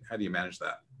how do you manage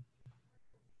that?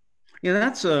 Yeah,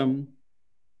 that's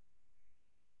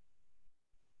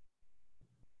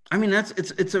I mean,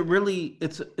 it's a really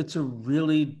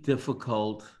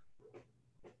difficult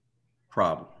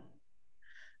problem.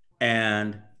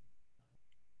 And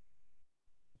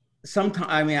sometimes,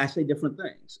 I mean, I say different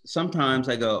things. Sometimes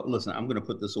I go, listen, I'm going to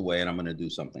put this away and I'm going to do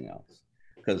something else.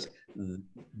 Because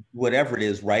whatever it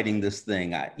is, writing this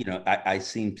thing, I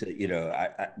seem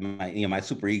to, my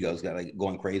super ego's got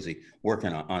going crazy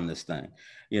working on this thing,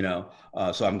 so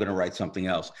I'm going to write something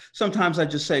else. Sometimes I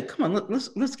just say, come on,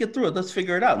 let's get through it. Let's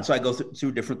figure it out. And so I go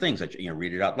through different things. I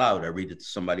read it out loud. I read it to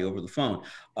somebody over the phone.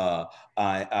 I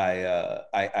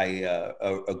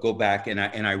go back and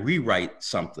I rewrite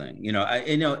something.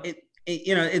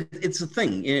 It's a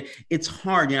thing. It's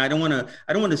hard. I don't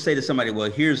want to say to somebody,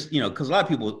 well, here's, because a lot of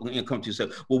people come to you and say,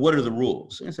 well, what are the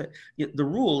rules? And I say, the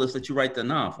rule is that you write the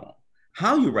novel.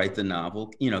 How you write the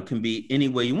novel, can be any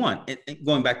way you want.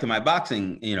 Going back to my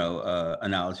boxing,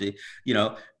 analogy,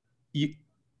 you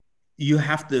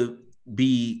have to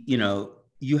be,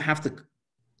 you have to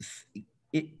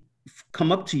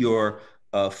come up to your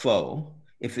foe,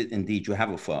 if indeed you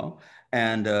have a foe,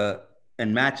 and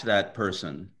match that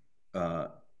person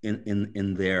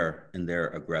in their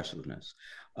aggressiveness.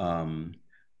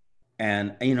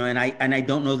 And I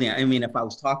don't know if I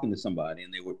was talking to somebody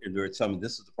and they were telling me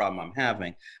this is the problem I'm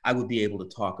having, I would be able to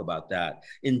talk about that.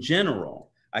 In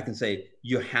general, I can say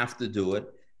you have to do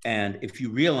it. And if you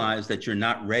realize that you're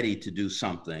not ready to do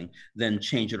something, then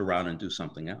change it around and do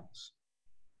something else.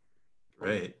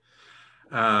 Great.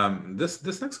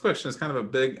 This next question is kind of a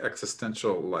big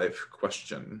existential life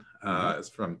question. It's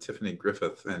from Tiffany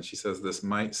Griffith, and she says, this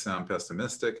might sound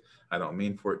pessimistic. I don't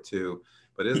mean for it to.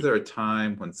 but is there a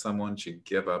time when someone should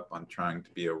give up on trying to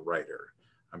be a writer?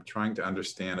 I'm trying to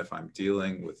understand if I'm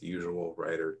dealing with usual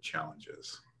writer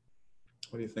challenges.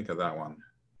 What do you think of that one?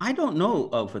 I don't know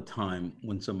of a time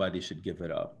when somebody should give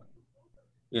it up.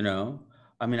 You know,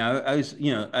 I mean, I was,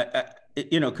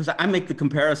 because I make the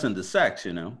comparison to sex.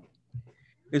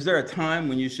 Is there a time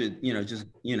when you should, just,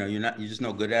 you're just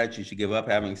no good at it, you should give up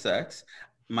having sex?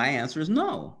 My answer is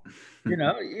no.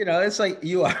 It's like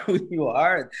you are who you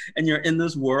are, and you're in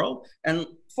this world, and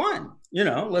fine.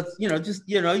 Let's, just,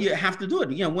 you have to do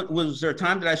it. Was there a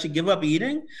time that I should give up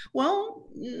eating? Well,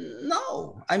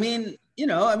 no. I mean,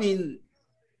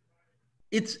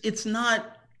 it's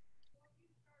not.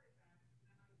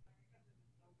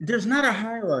 There's not a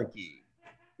hierarchy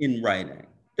in writing.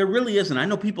 There really isn't. I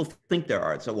know people think there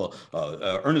are. So, well,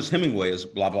 Ernest Hemingway is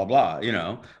blah, blah, blah,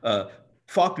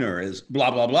 Faulkner is blah,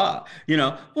 blah, blah,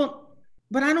 Well,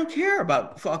 but I don't care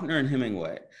about Faulkner and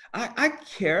Hemingway. I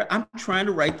care. I'm trying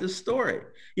to write this story,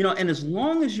 and as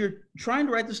long as you're trying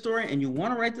to write the story and you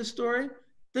want to write the story,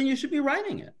 then you should be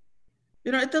writing it.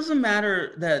 It doesn't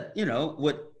matter that,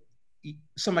 what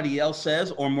somebody else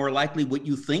says, or more likely what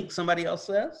you think somebody else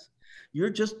says.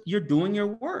 You're doing your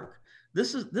work.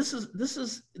 This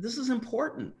is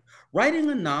important. Writing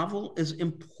a novel is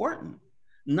important.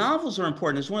 Novels are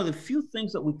important. It's one of the few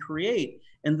things that we create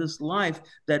in this life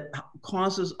that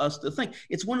causes us to think.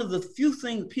 It's one of the few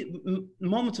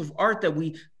moments of art that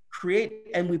we create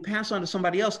and we pass on to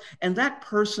somebody else, and that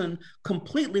person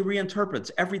completely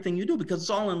reinterprets everything you do because it's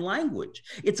all in language.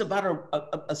 It's about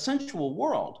a sensual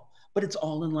world, but it's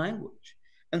all in language.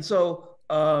 And so,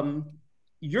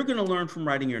 you're going to learn from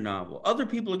writing your novel. Other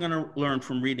people are going to learn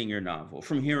from reading your novel,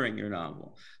 from hearing your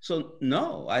novel. So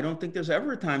no, I don't think there's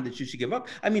ever a time that you should give up.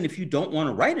 I mean, if you don't want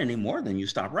to write anymore, then you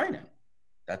stop writing.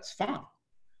 That's fine.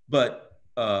 But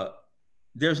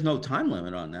there's no time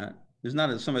limit on that. There's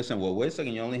not somebody saying, well, wait a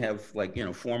second, you only have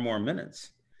 4 more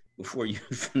minutes before you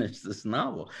finish this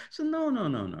novel. So no.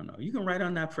 You can write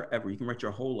on that forever. You can write your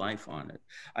whole life on it.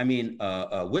 I mean,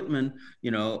 Whitman,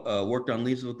 worked on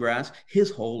Leaves of Grass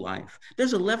his whole life.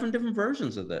 There's 11 different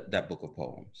versions of that book of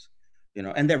poems,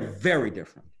 and they're very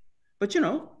different. But,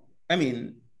 I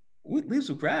mean,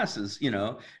 Leaves of Grass is,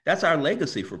 that's our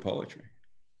legacy for poetry.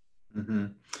 Mm-hmm.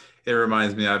 It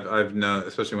reminds me, I've known,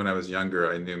 especially when I was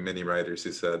younger, I knew many writers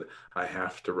who said, I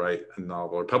have to write a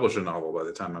novel or publish a novel by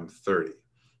the time I'm 30.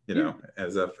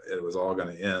 As if it was all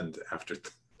going to end after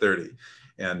 30.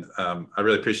 And I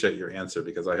really appreciate your answer,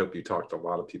 because I hope you talked a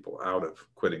lot of people out of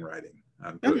quitting writing.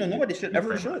 No, nobody should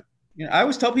ever should. I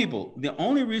always tell people, the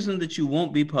only reason that you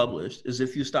won't be published is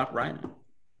if you stop writing.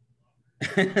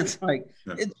 It's like,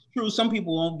 it's true, some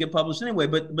people won't get published anyway,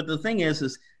 but the thing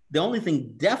is the only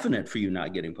thing definite for you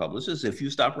not getting published is if you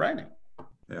stop writing.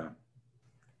 Yeah.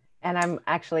 And I'm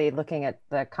actually looking at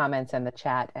the comments in the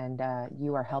chat, and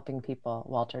you are helping people,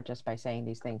 Walter, just by saying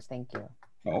these things. Thank you.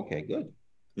 Okay, good.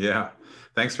 Yeah.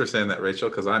 Thanks for saying that, Rachel,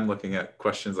 because I'm looking at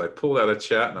questions I pulled out of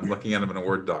chat and I'm looking at them in a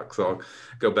Word doc. So I'll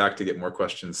go back to get more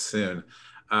questions soon.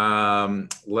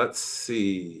 Let's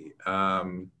see. A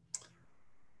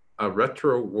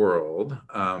Retro World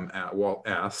at Walt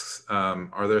asks,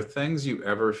 are there things you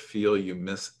ever feel you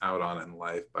miss out on in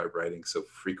life by writing so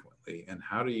frequently? And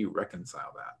how do you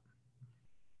reconcile that?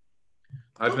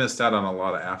 I've missed out on a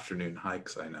lot of afternoon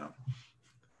hikes, I know.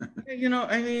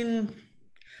 I mean,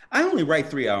 I only write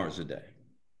 3 hours a day.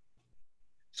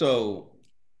 So,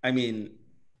 I mean,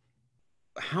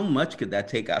 how much could that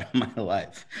take out of my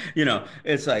life?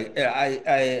 It's like,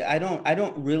 I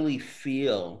don't really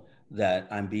feel that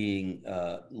I'm being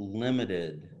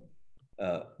limited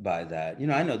by that.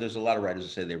 I know there's a lot of writers who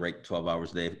say they write 12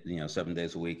 hours a day, 7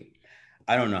 days a week.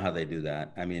 I don't know how they do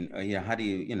that. I mean, how do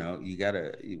you,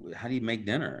 how do you make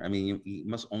dinner? I mean, you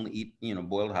must only eat,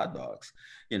 boiled hot dogs,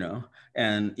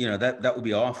 and, that would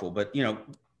be awful. But,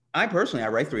 I personally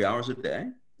write 3 hours a day.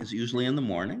 It's usually in the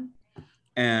morning.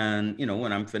 And,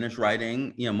 when I'm finished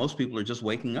writing, most people are just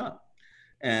waking up.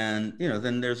 And,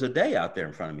 then there's a day out there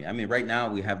in front of me. I mean, right now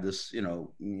we have this,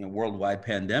 worldwide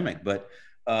pandemic, but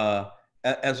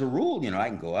as a rule, I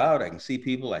can go out, I can see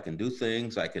people, I can do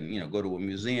things, I can, go to a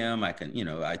museum, I can,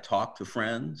 I talk to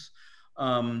friends.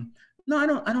 No, I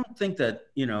don't think that,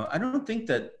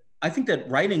 I think that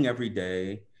writing every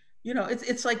day,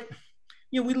 it's like,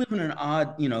 we live in an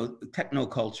odd, techno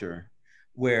culture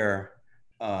where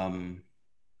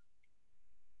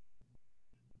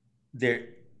there,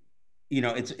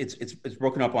 it's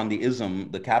broken up on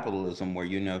the capitalism where,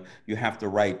 you have to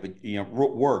write, but,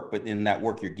 work, but in that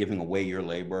work, you're giving away your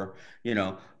labor,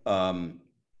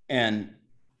 and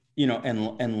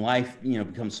and life,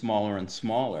 becomes smaller and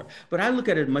smaller. But I look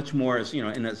at it much more as,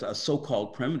 in a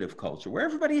so-called primitive culture where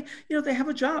everybody, they have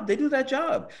a job, they do that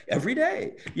job every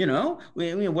day,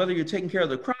 whether you're taking care of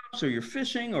the crops or you're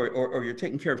fishing or you're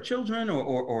taking care of children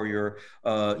or you're,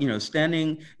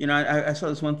 standing, I saw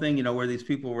this one thing, where these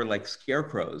people were like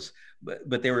scarecrows,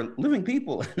 but they were living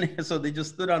people. So they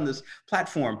just stood on this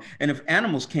platform. And if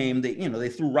animals came, they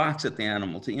threw rocks at the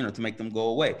animal to make them go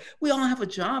away. We all have a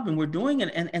job and we're doing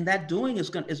it. And that doing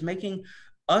is making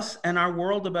us and our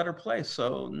world a better place.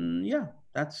 So yeah,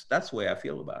 that's the way I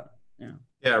feel about it. Yeah.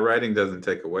 Yeah. Writing doesn't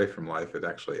take away from life. It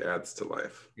actually adds to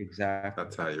life. Exactly.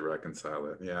 That's how you reconcile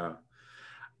it. Yeah.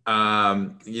 I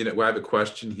have a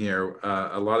question here.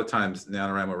 A lot of times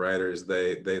NaNoWriMo writers,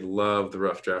 they love the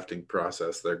rough drafting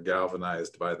process. They're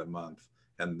galvanized by the month.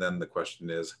 And then the question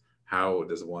is, how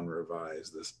does one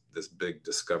revise this big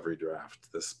discovery draft?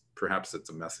 Perhaps it's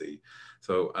a messy.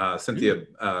 So Cynthia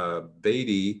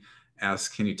Beatty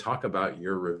asks, can you talk about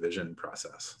your revision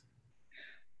process?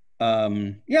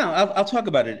 Yeah, I'll talk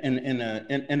about it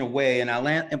in a way,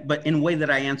 but in a way that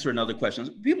I answer another questions.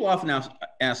 People often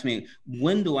ask me,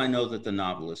 when do I know that the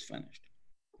novel is finished?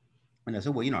 And I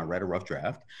said, well, I read a rough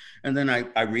draft, and then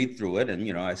I read through it,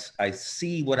 and I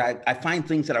see what I find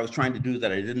things that I was trying to do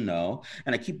that I didn't know,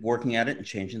 and I keep working at it and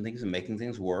changing things and making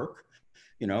things work.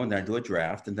 And then I do a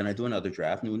draft, and then I do another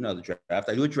draft, and do another draft.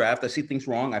 I do a draft, I see things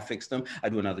wrong, I fix them. I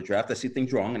do another draft, I see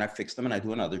things wrong, and I fix them, and I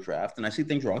do another draft, and I see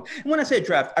things wrong. And when I say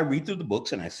draft, I read through the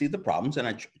books, and I see the problems, and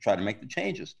I try to make the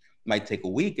changes. It might take a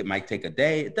week, it might take a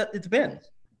day, it depends.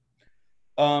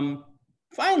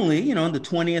 Finally, in the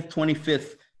 20th,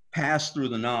 25th pass through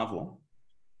the novel,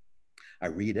 I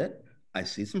read it, I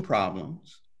see some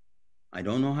problems, I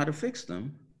don't know how to fix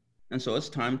them, and so it's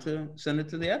time to send it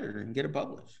to the editor and get it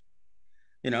published.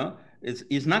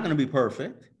 It's not going to be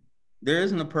perfect. There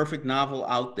isn't a perfect novel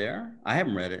out there. I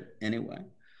haven't read it anyway.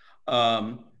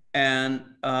 And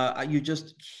you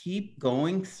just keep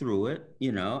going through it,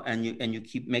 and you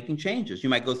keep making changes. You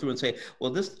might go through and say,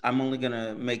 well, I'm only going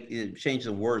to change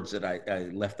the words that I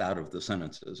left out of the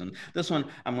sentences. And this one,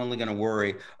 I'm only going to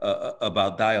worry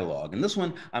about dialogue. And this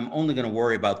one, I'm only going to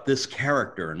worry about this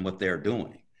character and what they're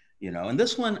doing, and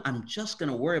this one, I'm just going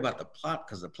to worry about the plot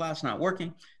because the plot's not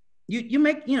working. You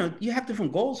have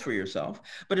different goals for yourself,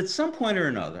 but at some point or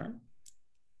another,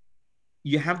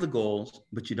 you have the goals,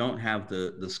 but you don't have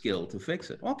the skill to fix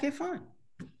it. Okay, fine.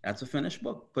 That's a finished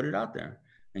book. Put it out there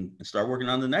and start working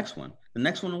on the next one. The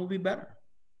next one will be better.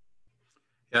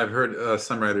 Yeah, I've heard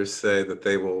some writers say that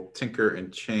they will tinker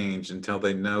and change until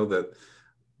they know that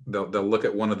they'll look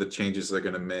at one of the changes they're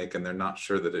going to make and they're not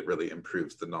sure that it really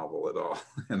improves the novel at all.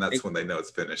 And that's when they know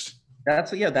it's finished.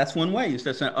 That's one way. You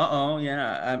start saying,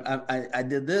 I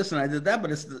did this and I did that,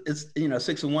 but it's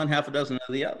 6 of one, half a dozen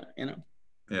of the other,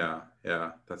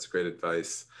 Yeah, that's great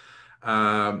advice.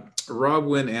 Rob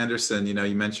Wynn Anderson,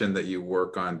 you mentioned that you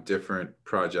work on different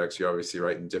projects. You obviously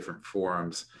write in different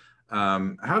forums.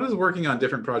 How does working on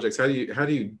different projects, how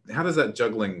does that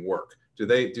juggling work? Do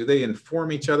they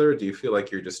inform each other? Do you feel like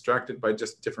you're distracted by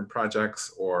just different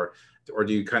projects, or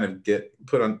do you kind of get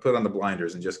put on the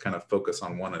blinders and just kind of focus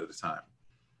on one at a time?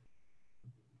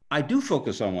 I do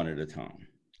focus on one at a time.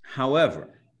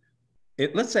 However,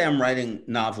 let's say I'm writing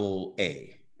novel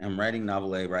A. I'm writing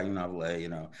novel A,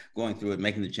 going through it,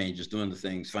 making the changes, doing the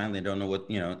things. Finally, I don't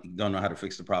know how to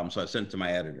fix the problem. So I send it to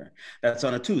my editor. That's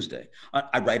on a Tuesday.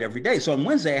 I write every day. So on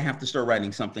Wednesday, I have to start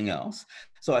writing something else.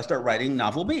 So I start writing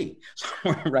novel B. So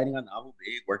I'm writing on novel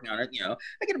B, working on it,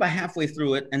 I get about halfway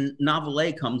through it and novel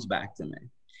A comes back to me.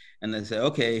 And they say,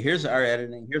 okay, here's our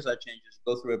editing, here's our changes,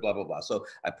 go through it, blah, blah, blah. So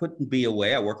I put B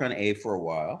away, I work on A for a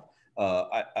while.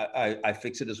 I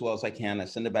fix it as well as I can. I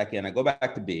send it back in, I go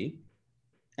back to B.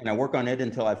 And I work on it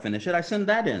until I finish it. I send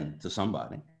that in to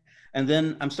somebody. And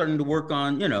then I'm starting to work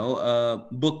on,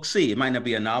 book C. It might not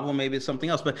be a novel, maybe it's something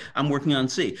else, but I'm working on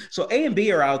C. So A and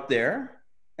B are out there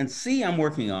and C I'm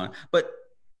working on. But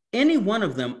any one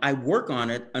of them, I work on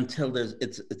it until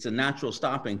it's a natural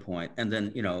stopping point. And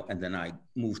then, and then I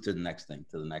move to the next thing,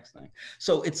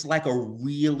 So it's like a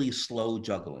really slow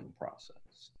juggling process.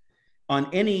 On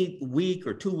any week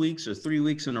or 2 weeks or 3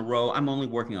 weeks in a row, I'm only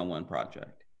working on one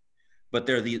project. But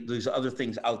there are these other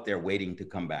things out there waiting to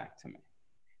come back to me,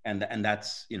 and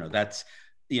that's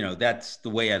the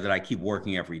way that I keep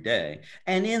working every day.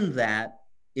 And in that,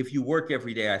 if you work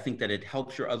every day, I think that it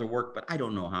helps your other work, but I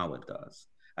don't know how it does.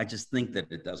 I just think that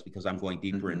it does because I'm going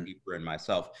deeper and deeper in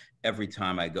myself every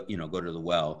time I go to the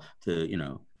well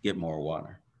to get more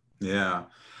water. Yeah.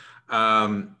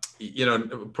 You know,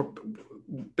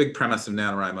 big premise of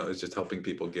NaNoWriMo is just helping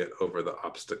people get over the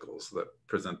obstacles that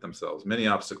present themselves. Many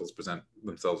obstacles present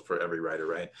themselves for every writer,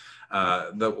 right?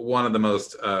 One of the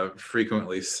most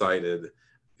frequently cited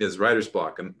is writer's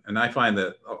block. And I find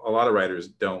that a lot of writers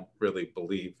don't really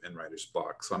believe in writer's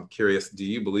block. So I'm curious, do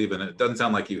you believe in it? It doesn't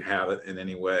sound like you have it in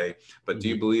any way, but do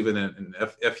you believe in it? And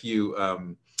if you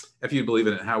believe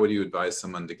in it, how would you advise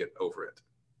someone to get over it?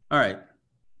 All right.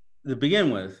 To begin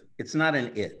with, it's not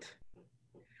an it.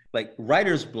 Like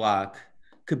writer's block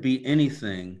could be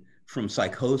anything from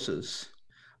psychosis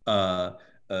to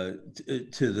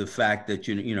the fact that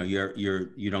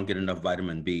you don't get enough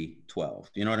vitamin B12.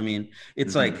 You know what I mean?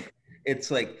 It's like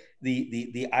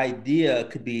the idea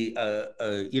could be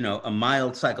a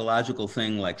mild psychological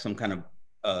thing, like some kind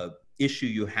of issue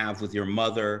you have with your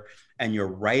mother, and you're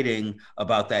writing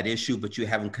about that issue, but you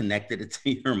haven't connected it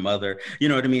to your mother. You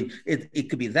know what I mean? It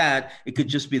could be that. It could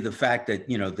just be the fact that,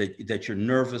 that you're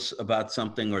nervous about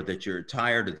something, or that you're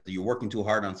tired, or that you're working too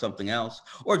hard on something else.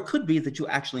 Or it could be that you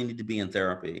actually need to be in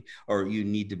therapy, or you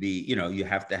need to be, you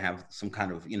have to have some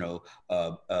kind of,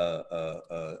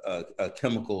 a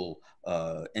chemical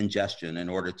ingestion in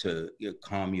order to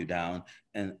calm you down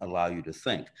and allow you to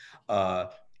think.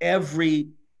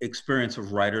 Every experience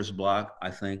of writer's block, I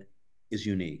think, is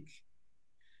unique.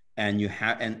 And you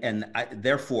have,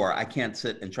 therefore I can't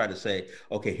sit and try to say,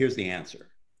 okay, here's the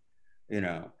answer.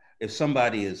 If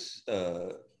somebody is,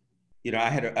 I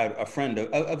had a friend,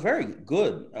 a very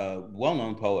good,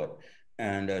 well-known poet,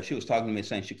 and she was talking to me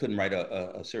saying she couldn't write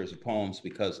a series of poems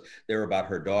because they were about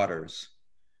her daughters.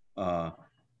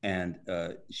 And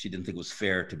she didn't think it was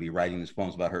fair to be writing these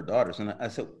poems about her daughters. And I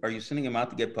said, are you sending them out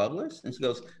to get published? And she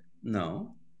goes,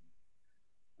 no.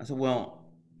 I said, well,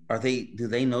 do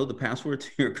they know the password to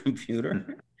your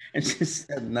computer? And she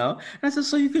said, no. And I said,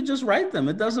 so you could just write them.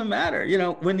 It doesn't matter.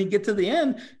 When you get to the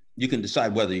end, you can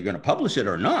decide whether you're going to publish it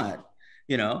or not,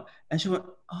 And she went,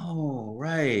 oh,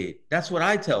 right. That's what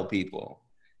I tell people.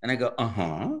 And I go,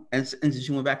 uh-huh. And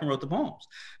she went back and wrote the poems,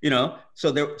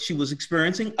 So she was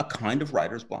experiencing a kind of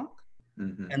writer's block.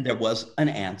 And there was an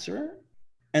answer.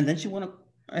 And then she went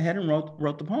ahead and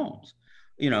wrote the poems,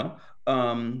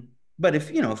 But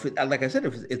if like I said,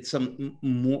 if it's some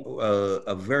more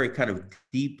a very kind of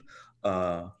deep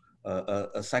a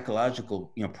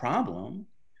psychological problem,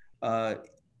 I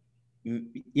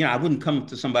wouldn't come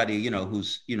to somebody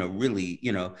who's really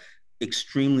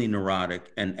extremely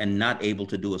neurotic and not able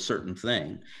to do a certain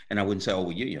thing, and I wouldn't say, oh,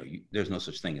 well, there's no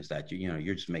such thing as that.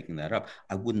 You're just making that up.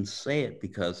 I wouldn't say it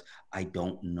because I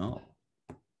don't know.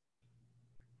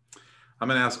 I'm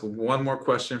going to ask one more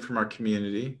question from our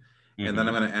community. And then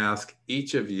I'm going to ask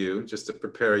each of you, just to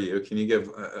prepare you, can you give,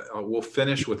 we'll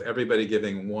finish with everybody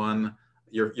giving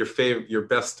your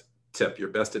best tip, your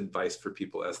best advice for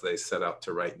people as they set out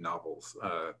to write novels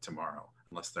tomorrow,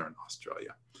 unless they're in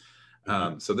Australia.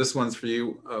 So this one's for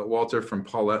you, Walter, from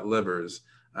Paulette Livers.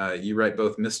 You write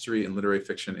both mystery and literary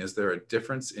fiction. Is there a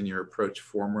difference in your approach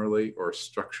formally or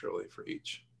structurally for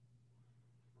each?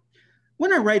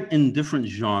 When I write in different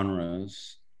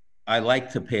genres, I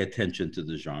like to pay attention to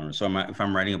the genre. So if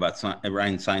I'm writing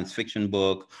writing a science fiction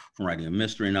book, if I'm writing a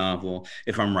mystery novel,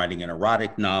 if I'm writing an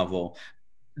erotic novel,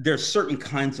 there's certain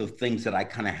kinds of things that I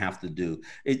kind of have to do.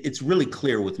 It's really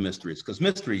clear with mysteries, because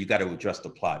mystery, you got to address the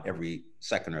plot every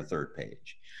second or third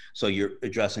page. So you're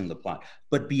addressing the plot.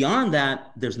 But beyond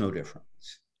that, there's no difference.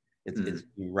 It's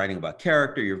you're writing about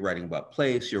character, you're writing about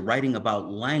place, you're writing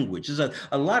about language. There's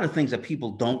a lot of things that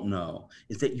people don't know,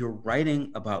 is that you're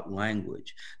writing about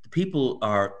language. The people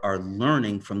are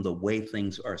learning from the way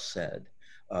things are said,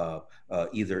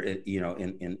 either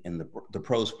in the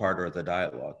prose part or the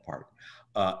dialogue part,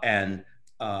 and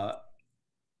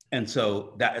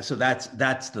so that's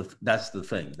the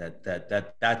thing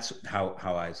that's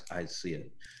how I see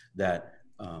it, that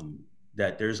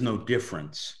there's no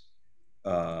difference.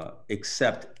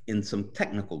 Except in some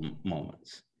technical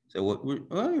moments. So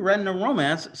you're writing a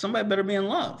romance, somebody better be in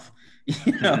love.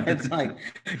 It's like,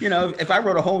 if I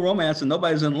wrote a whole romance and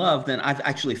nobody's in love, then I've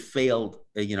actually failed,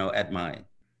 at my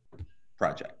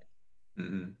project.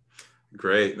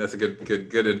 Great, that's a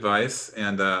good advice.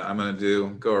 And I'm going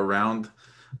to go around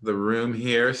the room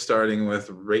here, starting with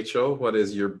Rachel. What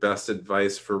is your best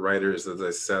advice for writers as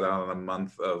they set out on a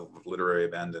month of literary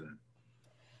abandon?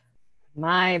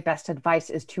 My best advice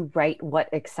is to write what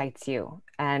excites you.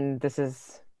 And this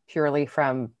is purely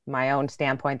from my own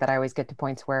standpoint, that I always get to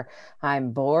points where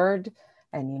I'm bored.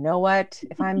 And you know what?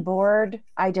 If I'm bored,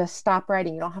 I just stop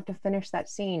writing. You don't have to finish that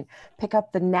scene. Pick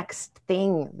up the next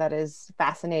thing that is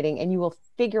fascinating, and you will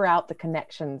figure out the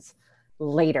connections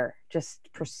later. Just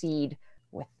proceed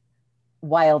with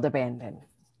Wild Abandon.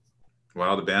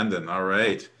 Wild Abandon. All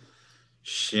right.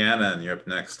 Shannon, you're up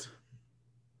next.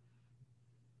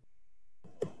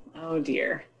 Oh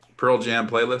dear. Pearl Jam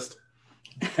playlist.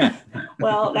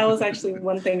 Well, that was actually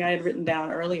one thing I had written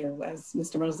down earlier as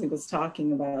Mr. Mosley was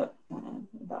talking about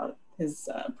his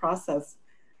process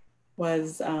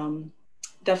was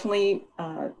definitely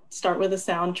start with a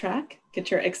soundtrack. Get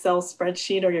your Excel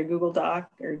spreadsheet or your Google Doc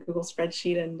or Google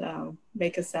spreadsheet and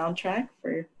make a soundtrack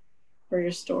for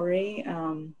your story.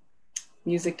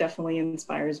 Music definitely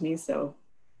inspires me, so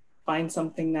find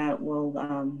something that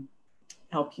will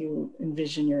help you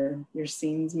envision your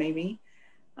scenes maybe.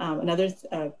 Another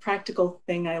practical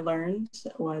thing I learned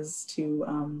was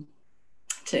to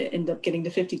end up getting to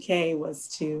 50K was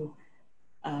to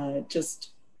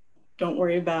just don't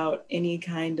worry about any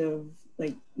kind of,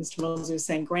 like Mr. Mosley was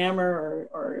saying, grammar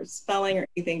or spelling or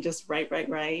anything, just write.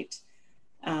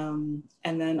 And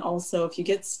then also if you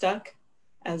get stuck,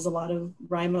 as a lot of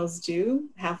Wrimos do,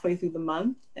 halfway through the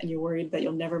month and you're worried that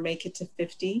you'll never make it to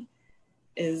 50,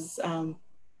 is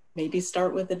maybe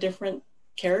start with a different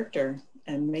character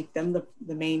and make them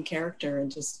the main character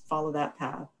and just follow that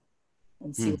path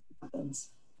and see what happens.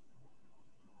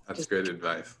 That's just great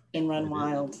advice. And run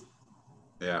wild.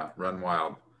 Yeah, run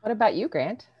wild. What about you,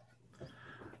 Grant?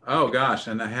 Oh gosh,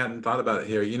 and I hadn't thought about it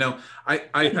here. You know, I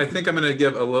think I'm going to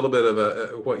give a little bit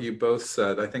of what you both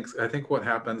said. I think what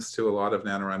happens to a lot of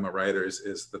NaNoWriMo writers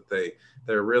is that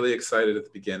they're really excited at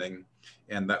the beginning,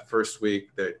 and that first week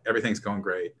everything's going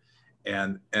great,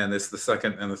 and it's the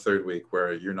second and the third week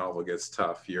where your novel gets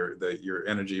tough. Your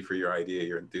energy for your idea,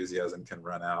 your enthusiasm can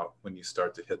run out when you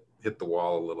start to hit the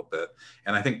wall a little bit.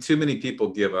 And I think too many people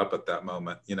give up at that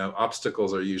moment. You know,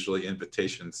 obstacles are usually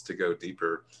invitations to go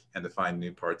deeper and to find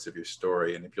new parts of your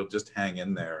story. And if you'll just hang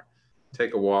in there,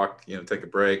 take a walk, you know, take a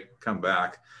break, come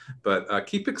back, but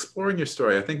keep exploring your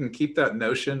story. I think, and keep that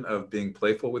notion of being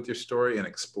playful with your story and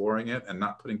exploring it and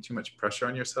not putting too much pressure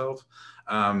on yourself.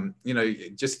 You know,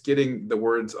 just getting the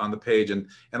words on the page, and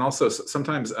also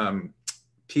sometimes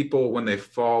people, when they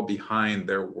fall behind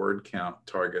their word count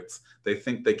targets, they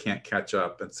think they can't catch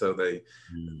up, and so they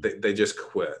just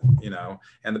quit. You know,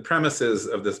 and the premises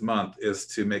of this month is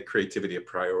to make creativity a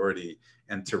priority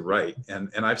and to write. And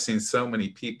I've seen so many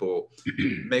people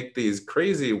make these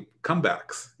crazy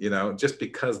comebacks, you know, just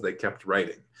because they kept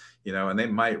writing, you know, and they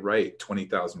might write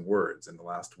 20,000 words in the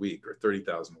last week or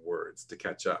 30,000 words to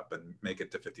catch up and make it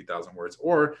to 50,000 words,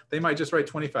 or they might just write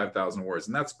 25,000 words,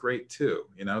 and that's great too,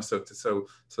 you know. So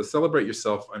celebrate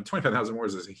yourself. I mean, 25,000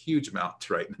 words is a huge amount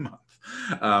to write in a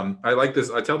month. I like this.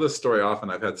 I tell this story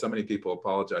often. I've had so many people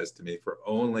apologize to me for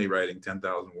only writing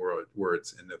 10,000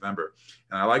 words in November,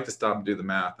 and I like to stop and do the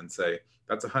math and say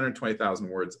that's 120,000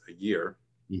 words a year.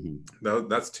 Though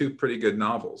that's two pretty good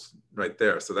novels right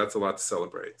there. So that's a lot to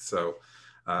celebrate. So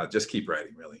just keep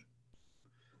writing, really.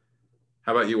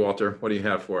 How about you, Walter? What do you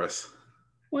have for us?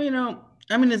 Well, you know,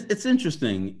 I mean, it's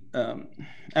interesting.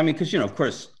 I mean, because, you know, of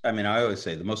course, I mean, I always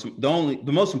say the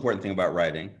most important thing about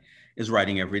writing is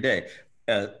writing every day.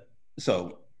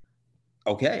 So,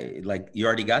 okay, like you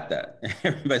already got that.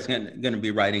 Everybody's going to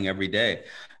be writing every day,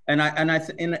 and I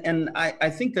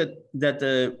think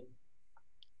that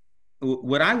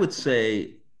what I would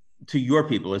say to your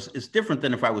people is different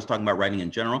than if I was talking about writing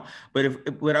in general.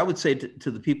 But what I would say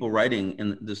to the people writing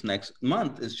in this next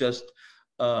month is just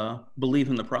believe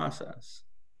in the process.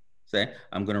 Say,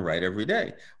 I'm going to write every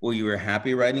day. Well, you were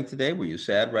happy writing today? Were you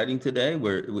sad writing today?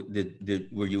 Were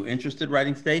you interested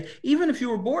writing today? Even if you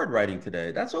were bored writing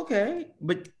today, that's okay.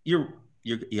 But you're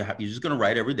just going to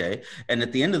write every day, and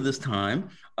at the end of this time,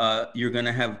 you're going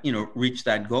to have reached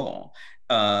that goal.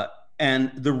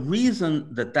 And the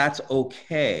reason that that's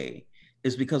okay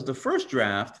is because the first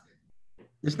draft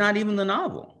is not even the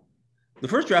novel. The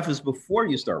first draft is before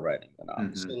you start writing the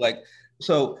novel.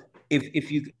 So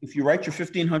if you write your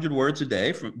 1,500 words a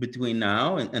day from between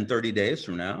now and 30 days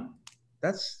from now,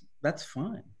 that's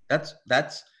fine. That's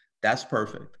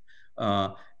perfect.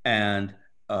 And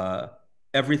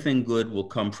everything good will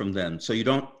come from then. So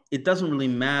it doesn't really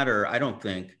matter, I don't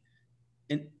think.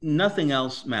 Nothing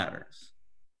else matters.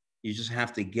 You just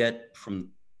have to get from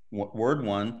word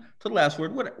one to the last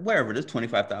word, wherever it is,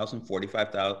 25,000,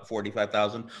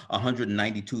 45,000,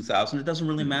 192,000. It doesn't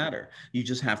really matter. You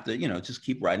just have to, just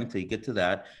keep writing till you get to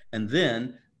that. And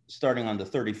then starting on the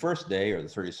 31st day or the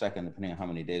 32nd, depending on how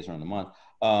many days are in the month,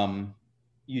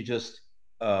 you just,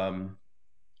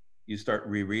 you start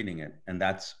rereading it. And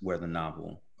that's where the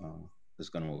novel is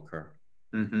going to occur.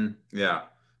 Yeah.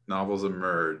 Novels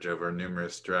emerge over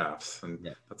numerous drafts.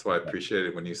 And that's why I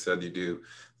appreciated when you said you do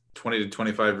 20 to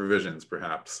 25 revisions,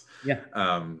 perhaps.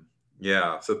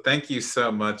 Yeah, so thank you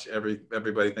so much,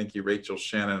 everybody. Thank you, Rachel,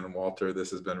 Shannon, and Walter.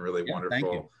 This has been really wonderful.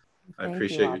 Thank you. I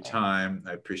appreciate your time.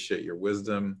 I appreciate your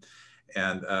wisdom.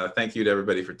 And thank you to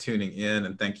everybody for tuning in,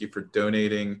 and thank you for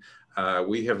donating.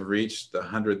 We have reached the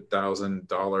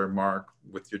 $100,000 mark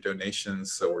with your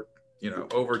donations. So we're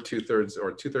over two-thirds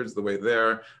of the way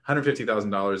there.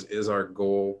 $150,000 is our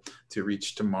goal to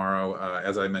reach tomorrow.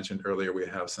 As I mentioned earlier, we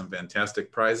have some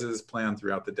fantastic prizes planned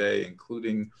throughout the day,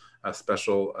 including a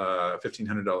special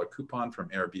 $1,500 coupon from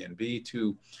Airbnb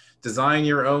to design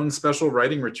your own special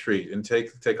writing retreat and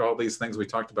take all these things we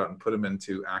talked about and put them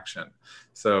into action.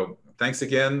 So thanks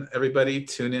again, everybody.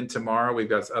 Tune in tomorrow. We've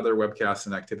got other webcasts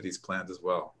and activities planned as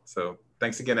well. So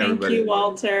thanks again, everybody. Thank you,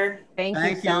 Walter. Thank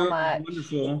you so much.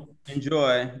 Wonderful.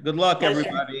 Enjoy. Good luck,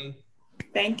 everybody.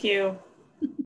 Thank you.